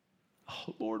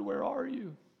 Oh, Lord, where are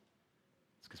you?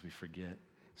 It's because we forget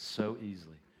so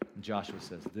easily. And Joshua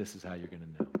says, this is how you're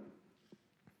going to know.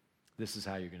 This is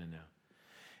how you're going to know.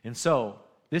 And so,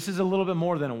 this is a little bit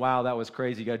more than a wow, that was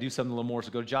crazy. You got to do something a little more.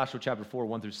 So go to Joshua chapter 4,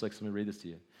 1 through 6. Let me read this to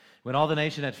you. When all the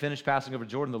nation had finished passing over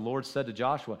Jordan, the Lord said to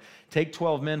Joshua, take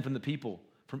 12 men from the people,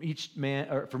 from each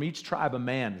tribe a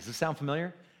man. Does this sound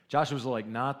familiar? Joshua was like,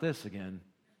 not this again.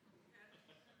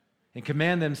 And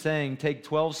command them, saying, take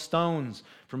 12 stones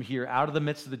from here out of the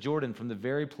midst of the Jordan, from the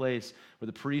very place where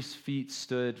the priest's feet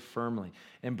stood firmly,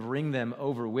 and bring them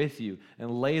over with you, and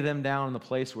lay them down in the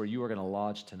place where you are going to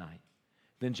lodge tonight.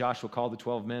 Then Joshua called the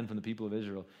 12 men from the people of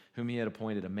Israel, whom he had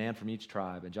appointed, a man from each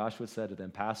tribe. And Joshua said to them,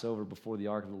 pass over before the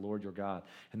ark of the Lord your God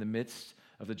in the midst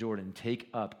of the Jordan. Take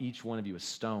up each one of you a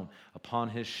stone upon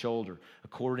his shoulder,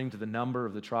 according to the number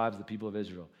of the tribes of the people of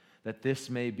Israel, that this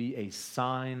may be a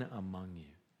sign among you.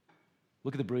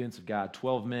 Look at the brilliance of God.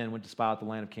 12 men went to spy out the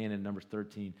land of Canaan in Numbers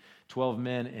 13. 12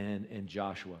 men in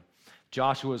Joshua.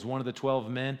 Joshua is one of the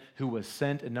 12 men who was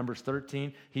sent in Numbers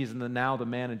 13. He's now the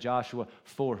man in Joshua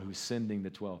 4 who's sending the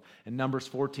 12. In Numbers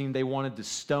 14, they wanted to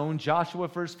stone Joshua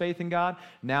for his faith in God.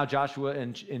 Now Joshua,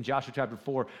 in Joshua chapter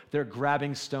 4, they're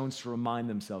grabbing stones to remind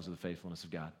themselves of the faithfulness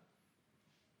of God.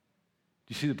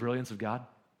 Do you see the brilliance of God?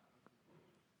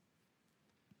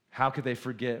 How could they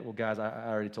forget? Well, guys, I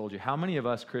already told you. How many of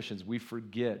us Christians, we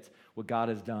forget what God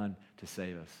has done to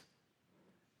save us?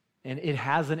 And it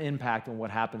has an impact on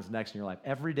what happens next in your life.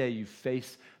 Every day you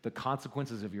face the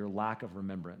consequences of your lack of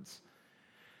remembrance.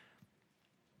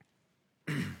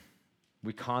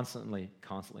 We constantly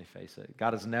face it.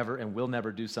 God has never and will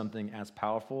never do something as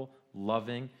powerful,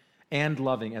 loving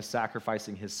as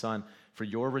sacrificing his son for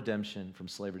your redemption from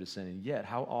slavery to sin. And yet,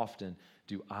 how often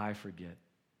do I forget?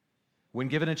 When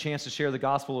given a chance to share the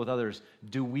gospel with others,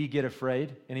 do we get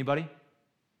afraid? Anybody?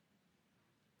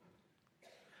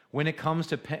 When it comes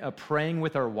to praying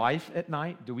with our wife at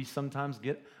night, do we sometimes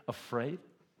get afraid?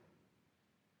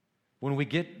 When we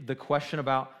get the question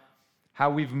about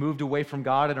how we've moved away from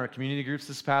God in our community groups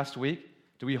this past week,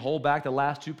 do we hold back the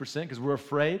last 2% because we're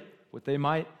afraid what they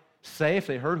might say if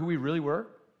they heard who we really were?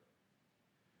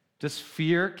 Does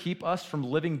fear keep us from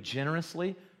living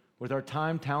generously with our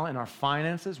time, talent, and our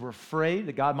finances? We're afraid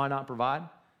that God might not provide.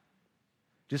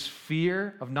 Does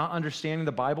fear of not understanding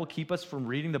the Bible keep us from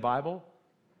reading the Bible?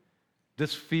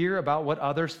 Does fear about what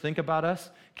others think about us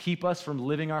keep us from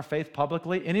living our faith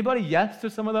publicly? Anybody yes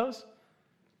to some of those?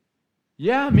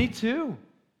 Yeah, me too.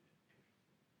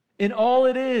 And all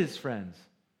it is, friends,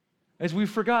 is we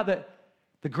forgot that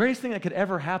the greatest thing that could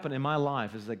ever happen in my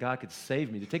life is that God could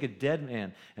save me, to take a dead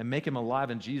man and make him alive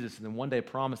in Jesus, and then one day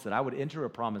promise that I would enter a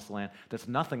promised land that's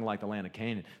nothing like the land of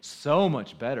Canaan, so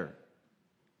much better.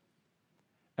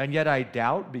 And yet I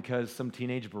doubt because some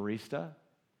teenage barista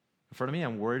in front of me,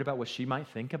 I'm worried about what she might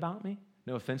think about me.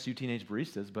 No offense to you teenage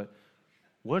baristas, but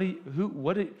why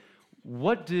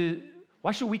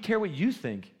should we care what you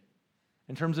think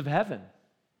in terms of heaven?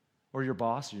 Or your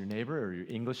boss, or your neighbor, or your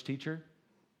English teacher?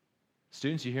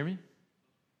 Students, you hear me?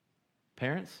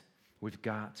 Parents, we've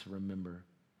got to remember.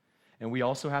 And we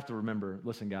also have to remember,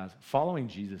 listen guys, following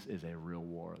Jesus is a real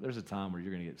war. There's a time where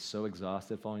you're going to get so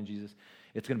exhausted following Jesus.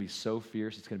 It's going to be so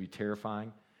fierce. It's going to be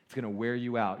terrifying. It's going to wear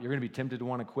you out. You're going to be tempted to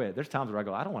want to quit. There's times where I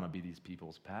go, I don't want to be these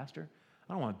people's pastor.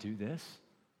 I don't want to do this.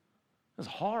 It's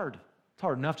hard. It's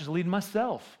hard enough just leading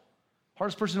myself.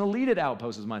 Hardest person to lead at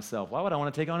Outpost is myself. Why would I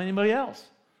want to take on anybody else?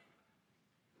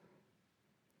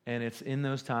 And it's in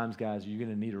those times, guys, you're going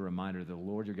to need a reminder that the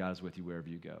Lord your God is with you wherever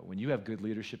you go. When you have good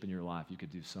leadership in your life, you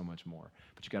could do so much more.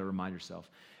 But you got to remind yourself.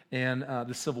 And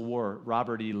the Civil War,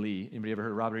 Robert E. Lee. Anybody ever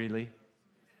heard of Robert E. Lee?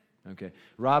 Okay.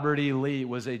 Robert E. Lee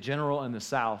was a general in the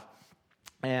South.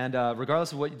 And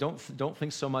regardless of what, don't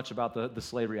think so much about the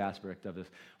slavery aspect of this.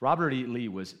 Robert E. Lee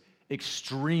was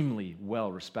extremely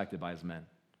well respected by his men.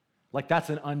 Like, that's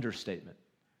an understatement.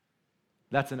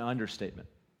 That's an understatement.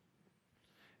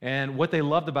 And what they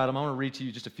loved about him, I want to read to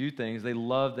you just a few things. They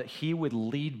loved that he would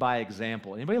lead by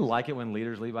example. Anybody like it when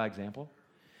leaders lead by example?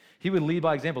 He would lead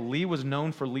by example. Lee was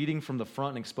known for leading from the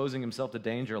front and exposing himself to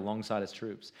danger alongside his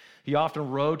troops. He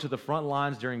often rode to the front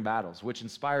lines during battles, which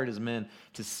inspired his men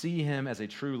to see him as a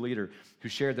true leader who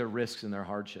shared their risks and their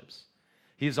hardships.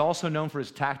 He is also known for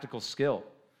his tactical skill.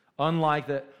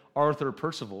 Unlike Arthur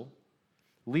Percival,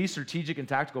 Lee's strategic and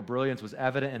tactical brilliance was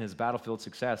evident in his battlefield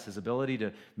success. His ability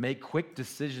to make quick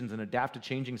decisions and adapt to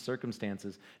changing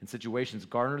circumstances and situations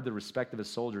garnered the respect of his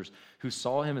soldiers, who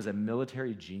saw him as a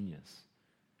military genius.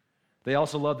 They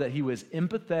also loved that he was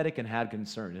empathetic and had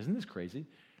concern. Isn't this crazy?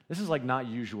 This is like not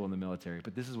usual in the military,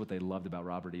 but this is what they loved about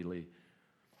Robert E. Lee.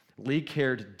 Lee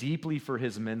cared deeply for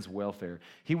his men's welfare.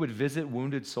 He would visit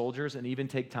wounded soldiers and even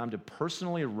take time to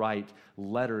personally write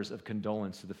letters of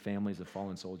condolence to the families of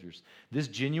fallen soldiers. This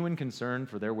genuine concern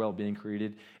for their well-being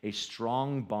created a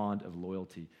strong bond of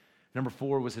loyalty. Number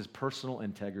 4 was his personal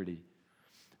integrity.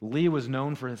 Lee was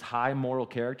known for his high moral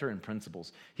character and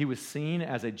principles. He was seen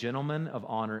as a gentleman of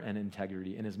honor and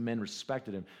integrity, and his men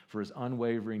respected him for his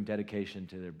unwavering dedication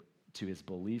to his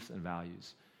beliefs and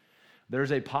values.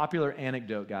 There's a popular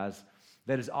anecdote, guys,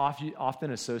 that is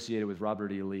often associated with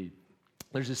Robert E. Lee.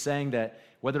 There's a saying that,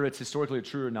 whether it's historically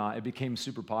true or not, it became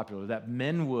super popular, that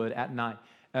men would, at night,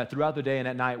 throughout the day and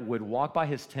at night, would walk by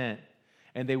his tent,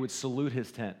 and they would salute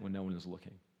his tent when no one was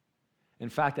looking. In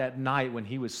fact, at night when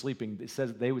he was sleeping,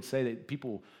 they would say that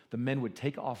the men would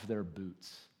take off their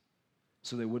boots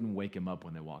so they wouldn't wake him up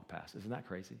when they walked past. Isn't that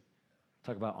crazy?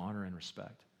 Talk about honor and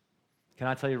respect. Can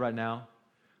I tell you right now,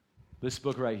 this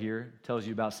book right here tells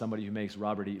you about somebody who makes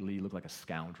Robert E. Lee look like a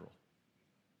scoundrel.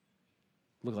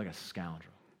 look like a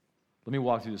scoundrel. Let me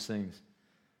walk through these things.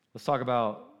 Let's talk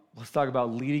about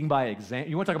leading by example.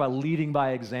 You want to talk about leading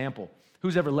by example?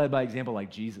 Who's ever led by example like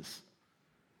Jesus?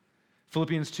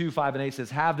 Philippians 2, 5, and 8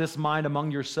 says, have this mind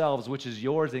among yourselves, which is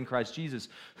yours in Christ Jesus,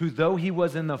 who though he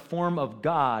was in the form of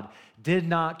God, did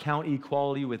not count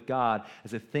equality with God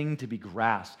as a thing to be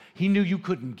grasped. He knew you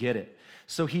couldn't get it.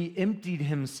 So he emptied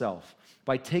himself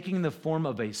by taking the form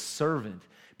of a servant,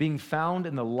 being found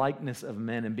in the likeness of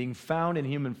men and being found in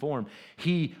human form.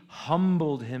 He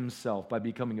humbled himself by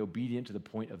becoming obedient to the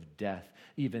point of death,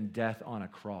 even death on a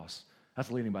cross. That's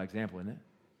leading by example, isn't it?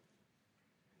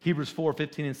 Hebrews 4,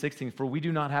 15 and 16, for we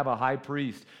do not have a high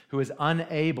priest who is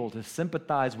unable to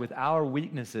sympathize with our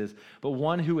weaknesses, but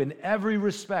one who in every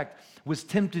respect was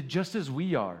tempted just as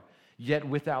we are, yet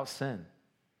without sin.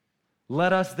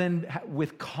 Let us then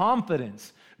with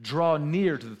confidence draw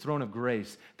near to the throne of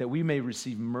grace, that we may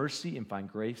receive mercy and find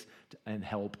grace and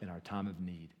help in our time of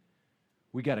need.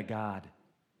 We got a God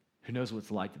who knows what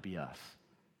it's like to be us.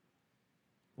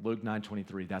 Luke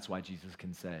 9:23, that's why Jesus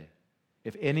can say,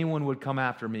 if anyone would come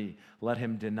after me, let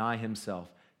him deny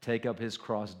himself, take up his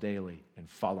cross daily, and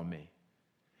follow me.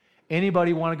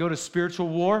 Anybody want to go to spiritual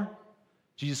war?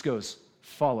 Jesus goes,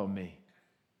 follow me.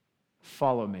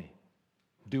 Follow me.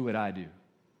 Do what I do.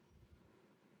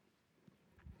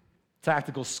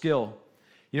 Tactical skill.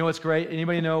 You know what's great?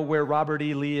 Anybody know where Robert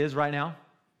E. Lee is right now?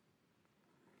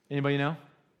 Anybody know?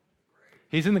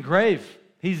 He's in the grave.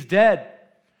 He's dead.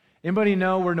 Anybody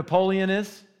know where Napoleon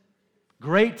is?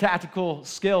 Great tactical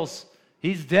skills.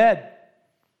 He's dead.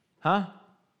 Huh?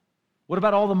 What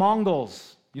about all the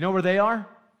Mongols? You know where they are?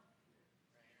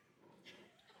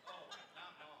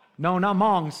 No, not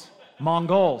Mongs.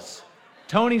 Mongols.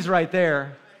 Tony's right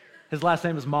there. His last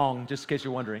name is Mong, just in case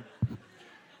you're wondering.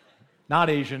 Not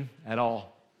Asian at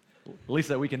all. At least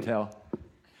that we can tell.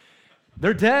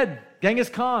 They're dead. Genghis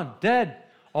Khan, dead.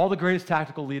 All the greatest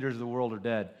tactical leaders of the world are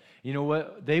dead. You know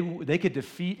what? They could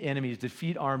defeat enemies,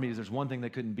 defeat armies. There's one thing they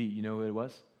couldn't beat. You know who it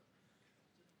was?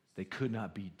 They could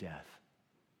not beat death.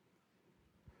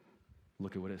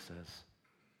 Look at what it says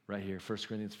right here, 1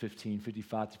 Corinthians 15,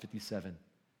 55 to 57.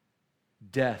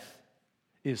 Death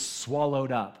is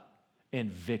swallowed up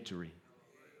in victory.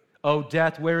 O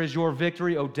death, where is your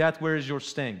victory? O death, where is your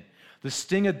sting? The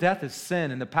sting of death is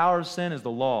sin, and the power of sin is the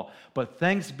law. But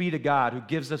thanks be to God who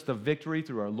gives us the victory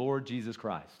through our Lord Jesus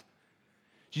Christ.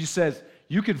 Jesus says,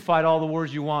 you can fight all the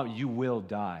wars you want, you will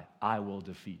die. I will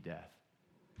defeat death.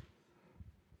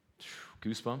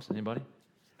 Goosebumps, anybody?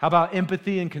 How about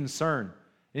empathy and concern?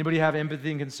 Anybody have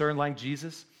empathy and concern like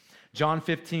Jesus? John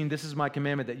 15, this is my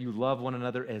commandment, that you love one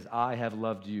another as I have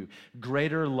loved you.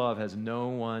 Greater love has no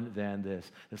one than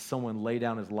this, that someone lay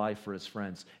down his life for his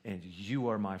friends. And you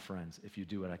are my friends if you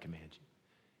do what I command you.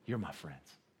 You're my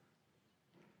friends.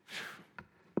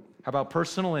 How about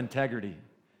personal integrity?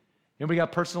 Anybody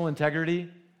got personal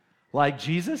integrity like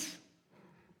Jesus?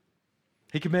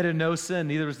 He committed no sin,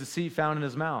 neither was deceit found in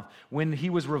his mouth. When he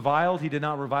was reviled, he did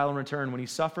not revile in return. When he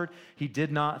suffered, he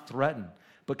did not threaten,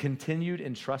 but continued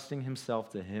entrusting himself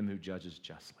to him who judges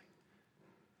justly.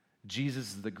 Jesus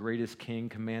is the greatest king,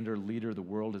 commander, leader the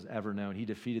world has ever known. He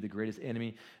defeated the greatest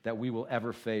enemy that we will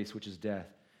ever face, which is death.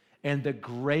 And the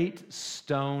great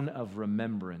stone of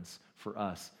remembrance for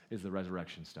us is the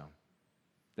resurrection stone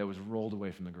that was rolled away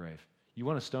from the grave. You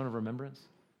want a stone of remembrance?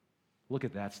 Look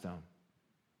at that stone.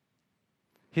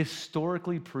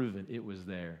 Historically proven it was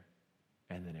there,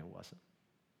 and then it wasn't.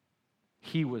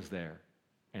 He was there,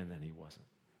 and then he wasn't.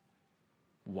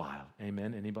 Wild.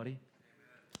 Amen? Anybody?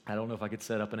 I don't know if I could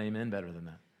set up an amen better than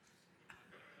that.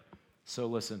 So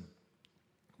listen,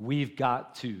 we've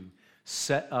got to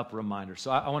set up reminders.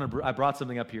 So I brought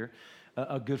something up here.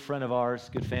 A good friend of ours,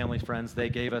 good family friends, they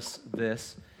gave us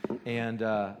this. And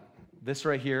this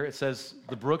right here, it says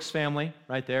the Brooks family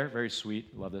right there. Very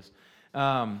sweet. Love this.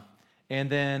 And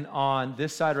then on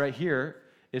this side right here,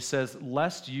 it says,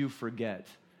 lest you forget.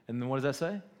 And then what does that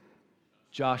say?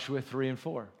 Joshua 3 and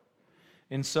 4.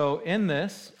 And so in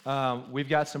this, we've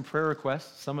got some prayer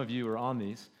requests. Some of you are on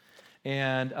these.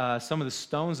 And some of the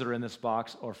stones that are in this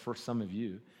box are for some of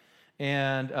you.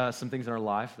 And some things in our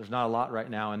life. There's not a lot right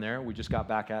now in there. We just got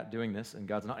back at doing this, and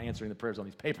God's not answering the prayers on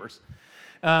these papers.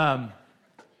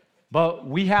 But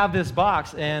we have this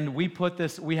box, and we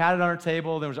had it on our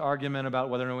table. There was an argument about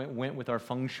whether it went with our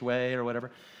feng shui or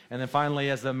whatever. And then finally,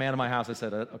 as the man of my house, I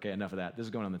said, okay, enough of that. This is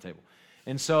going on the table.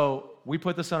 And so we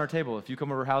put this on our table. If you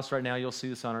come over our house right now, you'll see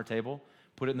this on our table.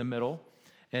 Put it in the middle.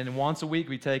 And once a week,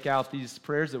 we take out these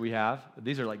prayers that we have.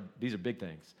 These are big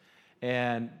things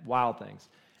and wild things.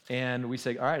 And we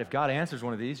say, all right, if God answers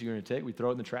one of these, we throw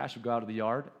it in the trash, we go out to the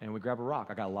yard, and we grab a rock.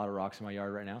 I got a lot of rocks in my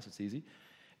yard right now, so it's easy.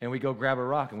 and we go grab a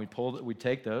rock, and we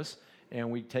take those, and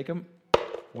we take them,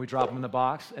 we drop them in the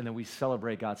box, and then we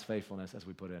celebrate God's faithfulness as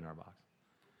we put it in our box.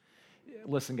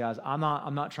 Listen, guys, I'm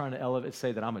not trying to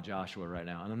say that I'm a Joshua right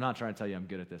now, and I'm not trying to tell you I'm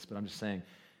good at this, but I'm just saying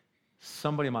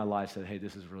somebody in my life said, hey,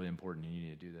 this is really important, and you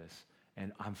need to do this.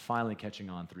 And I'm finally catching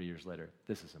on 3 years later.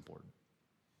 This is important.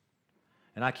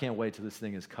 And I can't wait till this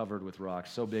thing is covered with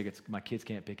rocks, so big my kids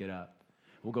can't pick it up.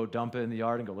 We'll go dump it in the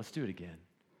yard and go, let's do it again.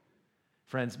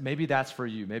 Friends, maybe that's for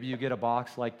you. Maybe you get a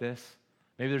box like this.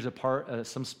 Maybe there's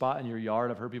some spot in your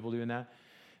yard. I've heard people doing that.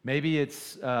 Maybe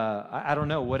it's, I don't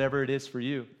know, whatever it is for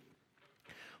you.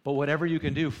 But whatever you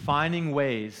can do, finding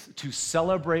ways to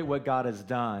celebrate what God has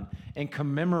done and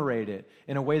commemorate it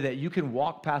in a way that you can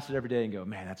walk past it every day and go,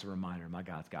 man, that's a reminder, my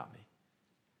God's got me.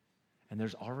 And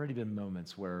there's already been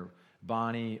moments where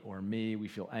Bonnie or me, we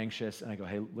feel anxious, and I go,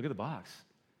 hey, look at the box.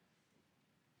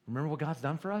 Remember what God's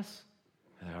done for us?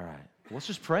 And all right, let's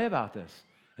just pray about this.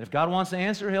 And if God wants to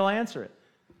answer, he'll answer it.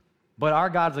 But our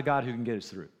God's a God who can get us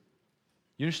through.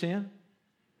 You understand?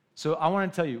 So I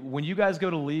want to tell you, when you guys go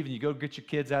to leave and you go get your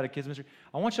kids out of kids ministry,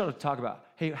 I want y'all to talk about,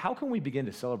 hey, how can we begin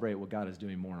to celebrate what God is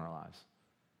doing more in our lives?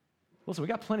 Listen, we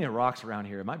got plenty of rocks around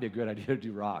here. It might be a good idea to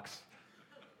do rocks.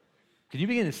 Can you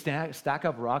begin to stack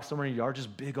up rocks somewhere in your yard,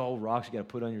 just big old rocks you got to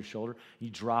put on your shoulder? You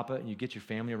drop it and you get your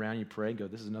family around, you pray and go,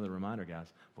 this is another reminder,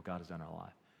 guys, what God has done in our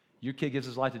life. Your kid gives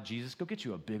his life to Jesus, go get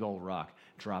you a big old rock,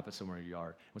 drop it somewhere in your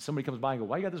yard. When somebody comes by and go,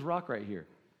 why you got this rock right here?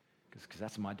 Because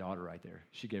that's my daughter right there.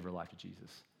 She gave her life to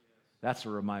Jesus. That's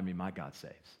to remind me my God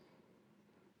saves.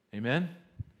 Amen?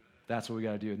 That's what we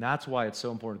got to do. And that's why it's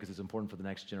so important, because it's important for the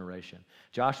next generation.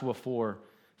 Joshua 4,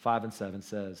 5 and 7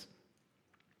 says,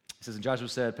 it says, and Joshua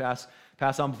said,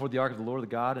 pass on before the ark of the Lord the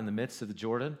God in the midst of the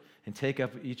Jordan, and take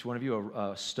up each one of you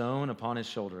a stone upon his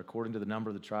shoulder, according to the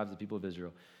number of the tribes of the people of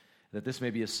Israel, that this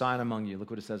may be a sign among you. Look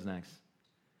what it says next.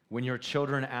 When your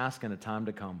children ask in a time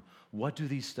to come, what do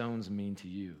these stones mean to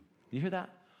you? Do you hear that?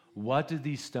 What do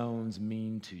these stones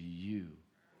mean to you?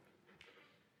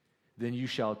 Then you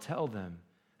shall tell them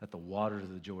that the waters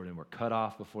of the Jordan were cut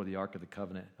off before the ark of the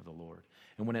covenant of the Lord.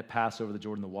 And when it passed over the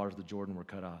Jordan, the waters of the Jordan were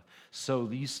cut off. So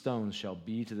these stones shall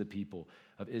be to the people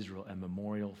of Israel a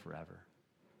memorial forever.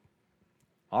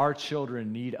 Our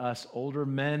children need us, older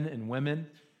men and women,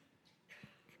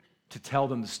 to tell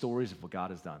them the stories of what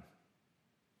God has done.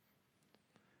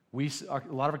 A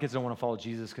lot of our kids don't want to follow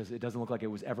Jesus because it doesn't look like it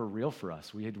was ever real for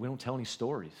us. We don't tell any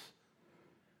stories.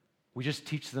 We just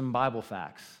teach them Bible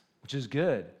facts, which is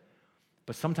good.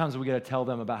 But sometimes we got to tell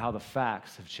them about how the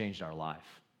facts have changed our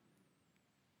life.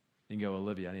 You can go,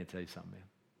 Olivia, I need to tell you something, man.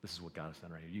 This is what God has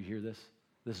done right here. You hear this?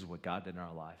 This is what God did in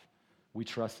our life. We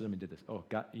trusted him and did this. Oh,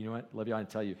 God, you know what? Olivia, I want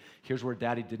to tell you, here's where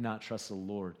Daddy did not trust the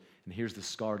Lord, and here's the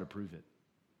scar to prove it.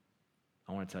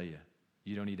 I want to tell you,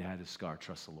 you don't need to have this scar.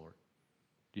 Trust the Lord.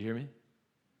 Do you hear me?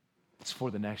 It's for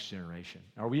the next generation.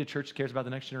 Are we a church that cares about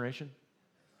the next generation?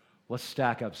 Let's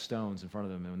stack up stones in front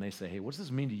of them, and when they say, hey, what does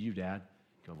this mean to you, Dad?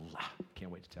 You go, can't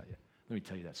wait to tell you. Let me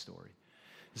tell you that story.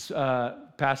 This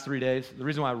past 3 days, the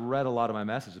reason why I read a lot of my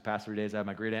message the past 3 days, I had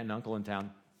my great aunt and uncle in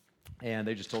town, and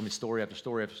they just told me story after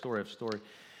story after story after story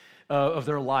of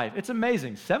their life. It's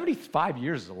amazing. 75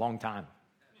 years is a long time,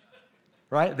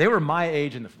 right? They were my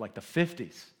age in the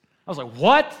 50s. I was like,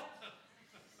 what?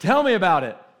 Tell me about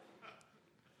it.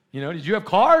 Did you have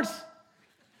cars?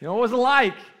 What was it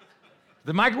like? Did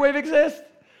the microwave exist?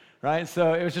 Right?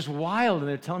 So it was just wild, and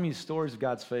they're telling me stories of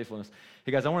God's faithfulness.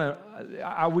 Hey guys,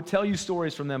 I would tell you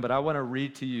stories from them, but I want to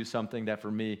read to you something that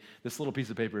for me, this little piece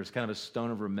of paper is kind of a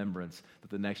stone of remembrance that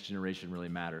the next generation really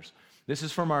matters. This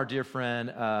is from our dear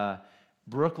friend,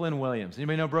 Brooklyn Williams.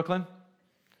 Anybody know Brooklyn?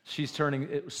 She's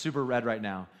turning super red right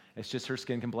now. It's just her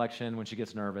skin complexion when she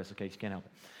gets nervous. Okay, she can't help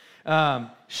it.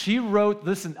 She wrote,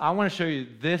 listen, I want to show you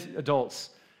this,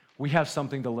 adults, we have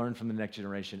something to learn from the next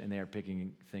generation, and they are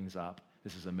picking things up.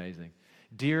 This is amazing.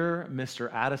 Dear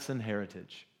Mr. Addison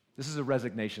Heritage, this is a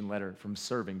resignation letter from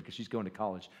serving because she's going to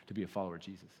college to be a follower of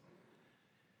Jesus.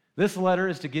 This letter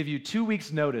is to give you 2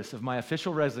 weeks' notice of my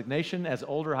official resignation as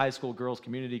older high school girls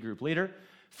community group leader,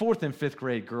 4th and 5th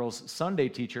grade girls Sunday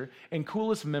teacher, and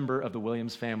coolest member of the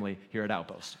Williams family here at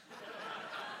Outpost.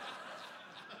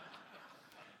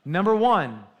 Number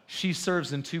one, she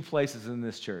serves in 2 places in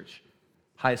this church.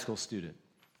 High school student.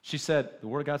 She said, the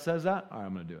Word of God says that? All right,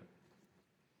 I'm going to do it.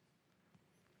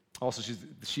 Also,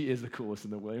 she is the coolest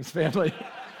in the Williams family.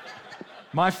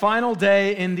 My final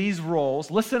day in these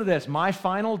roles, listen to this, my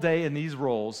final day in these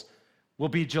roles will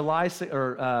be August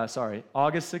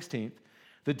 16th,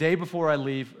 the day before I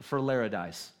leave for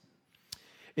Laradice.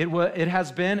 It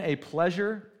has been a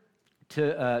pleasure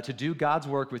to do God's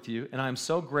work with you, and I'm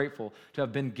so grateful to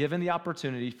have been given the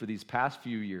opportunity for these past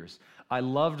few years. I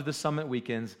loved the summit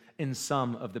weekends in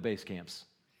some of the base camps.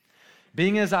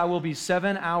 Being as I will be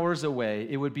 7 hours away,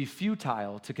 it would be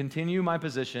futile to continue my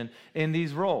position in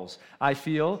these roles. I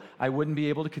feel I wouldn't be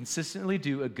able to consistently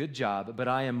do a good job, but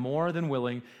I am more than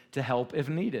willing to help if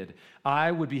needed. I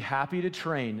would be happy to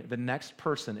train the next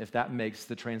person if that makes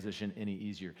the transition any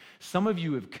easier. Some of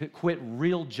you have quit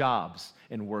real jobs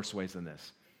in worse ways than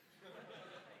this.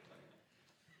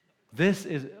 This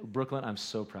is, Brooklyn, I'm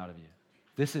so proud of you.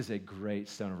 This is a great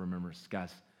stone of remembrance,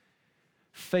 guys.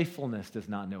 Faithfulness does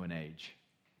not know an age.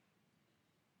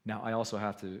 Now, I also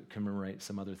have to commemorate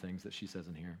some other things that she says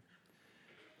in here.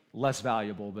 Less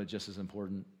valuable, but just as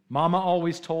important. Mama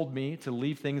always told me to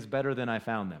leave things better than I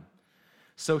found them.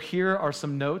 So here are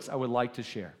some notes I would like to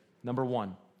share. Number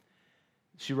one,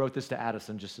 she wrote this to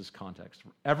Addison just as context.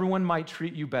 Everyone might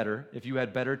treat you better if you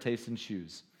had better taste in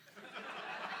shoes.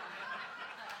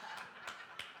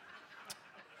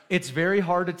 It's very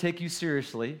hard to take you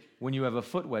seriously when you have a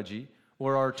foot wedgie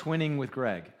or are twinning with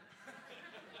Greg.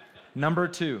 Number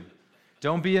two,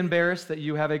 don't be embarrassed that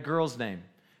you have a girl's name.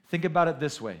 Think about it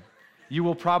this way. You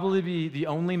will probably be the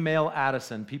only male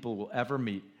Addison people will ever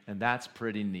meet, and that's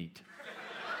pretty neat.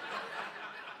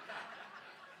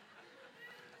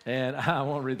 And I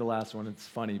won't read the last one. It's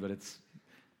funny, but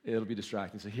it'll be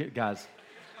distracting. So here, guys,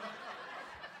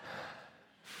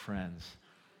 friends,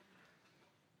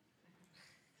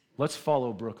 let's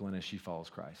follow Brooklyn as she follows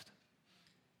Christ.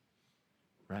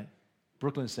 Right?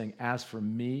 Brooklyn is saying, as for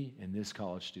me and this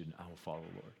college student, I will follow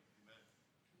the Lord.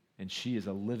 And she is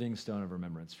a living stone of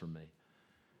remembrance for me.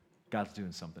 God's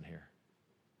doing something here.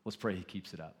 Let's pray he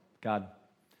keeps it up. God,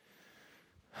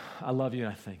 I love you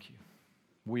and I thank you.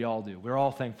 We all do. We're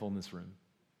all thankful in this room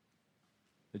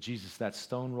that Jesus, that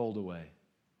stone rolled away.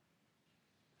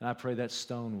 And I pray that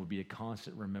stone will be a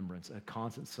constant remembrance, a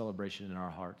constant celebration in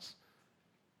our hearts.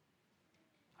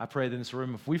 I pray that in this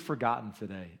room, if we've forgotten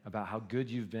today about how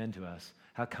good you've been to us,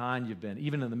 how kind you've been,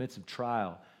 even in the midst of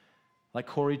trial, like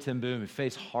Corey Ten Boom, who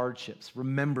faced hardships,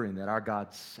 remembering that our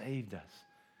God saved us.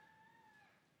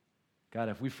 God,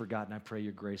 if we've forgotten, I pray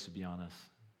your grace would be on us,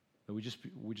 that we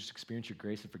just experience your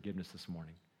grace and forgiveness this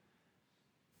morning.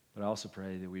 But I also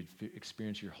pray that we'd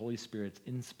experience your Holy Spirit's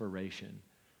inspiration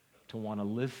to want to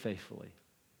live faithfully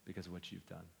because of what you've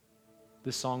done.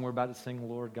 This song we're about to sing,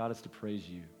 Lord, God, is to praise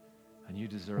you. And you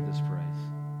deserve this praise.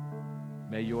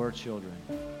 May your children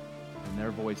and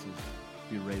their voices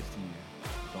be raised to you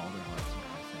with all their hearts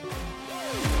in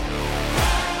Christ's name.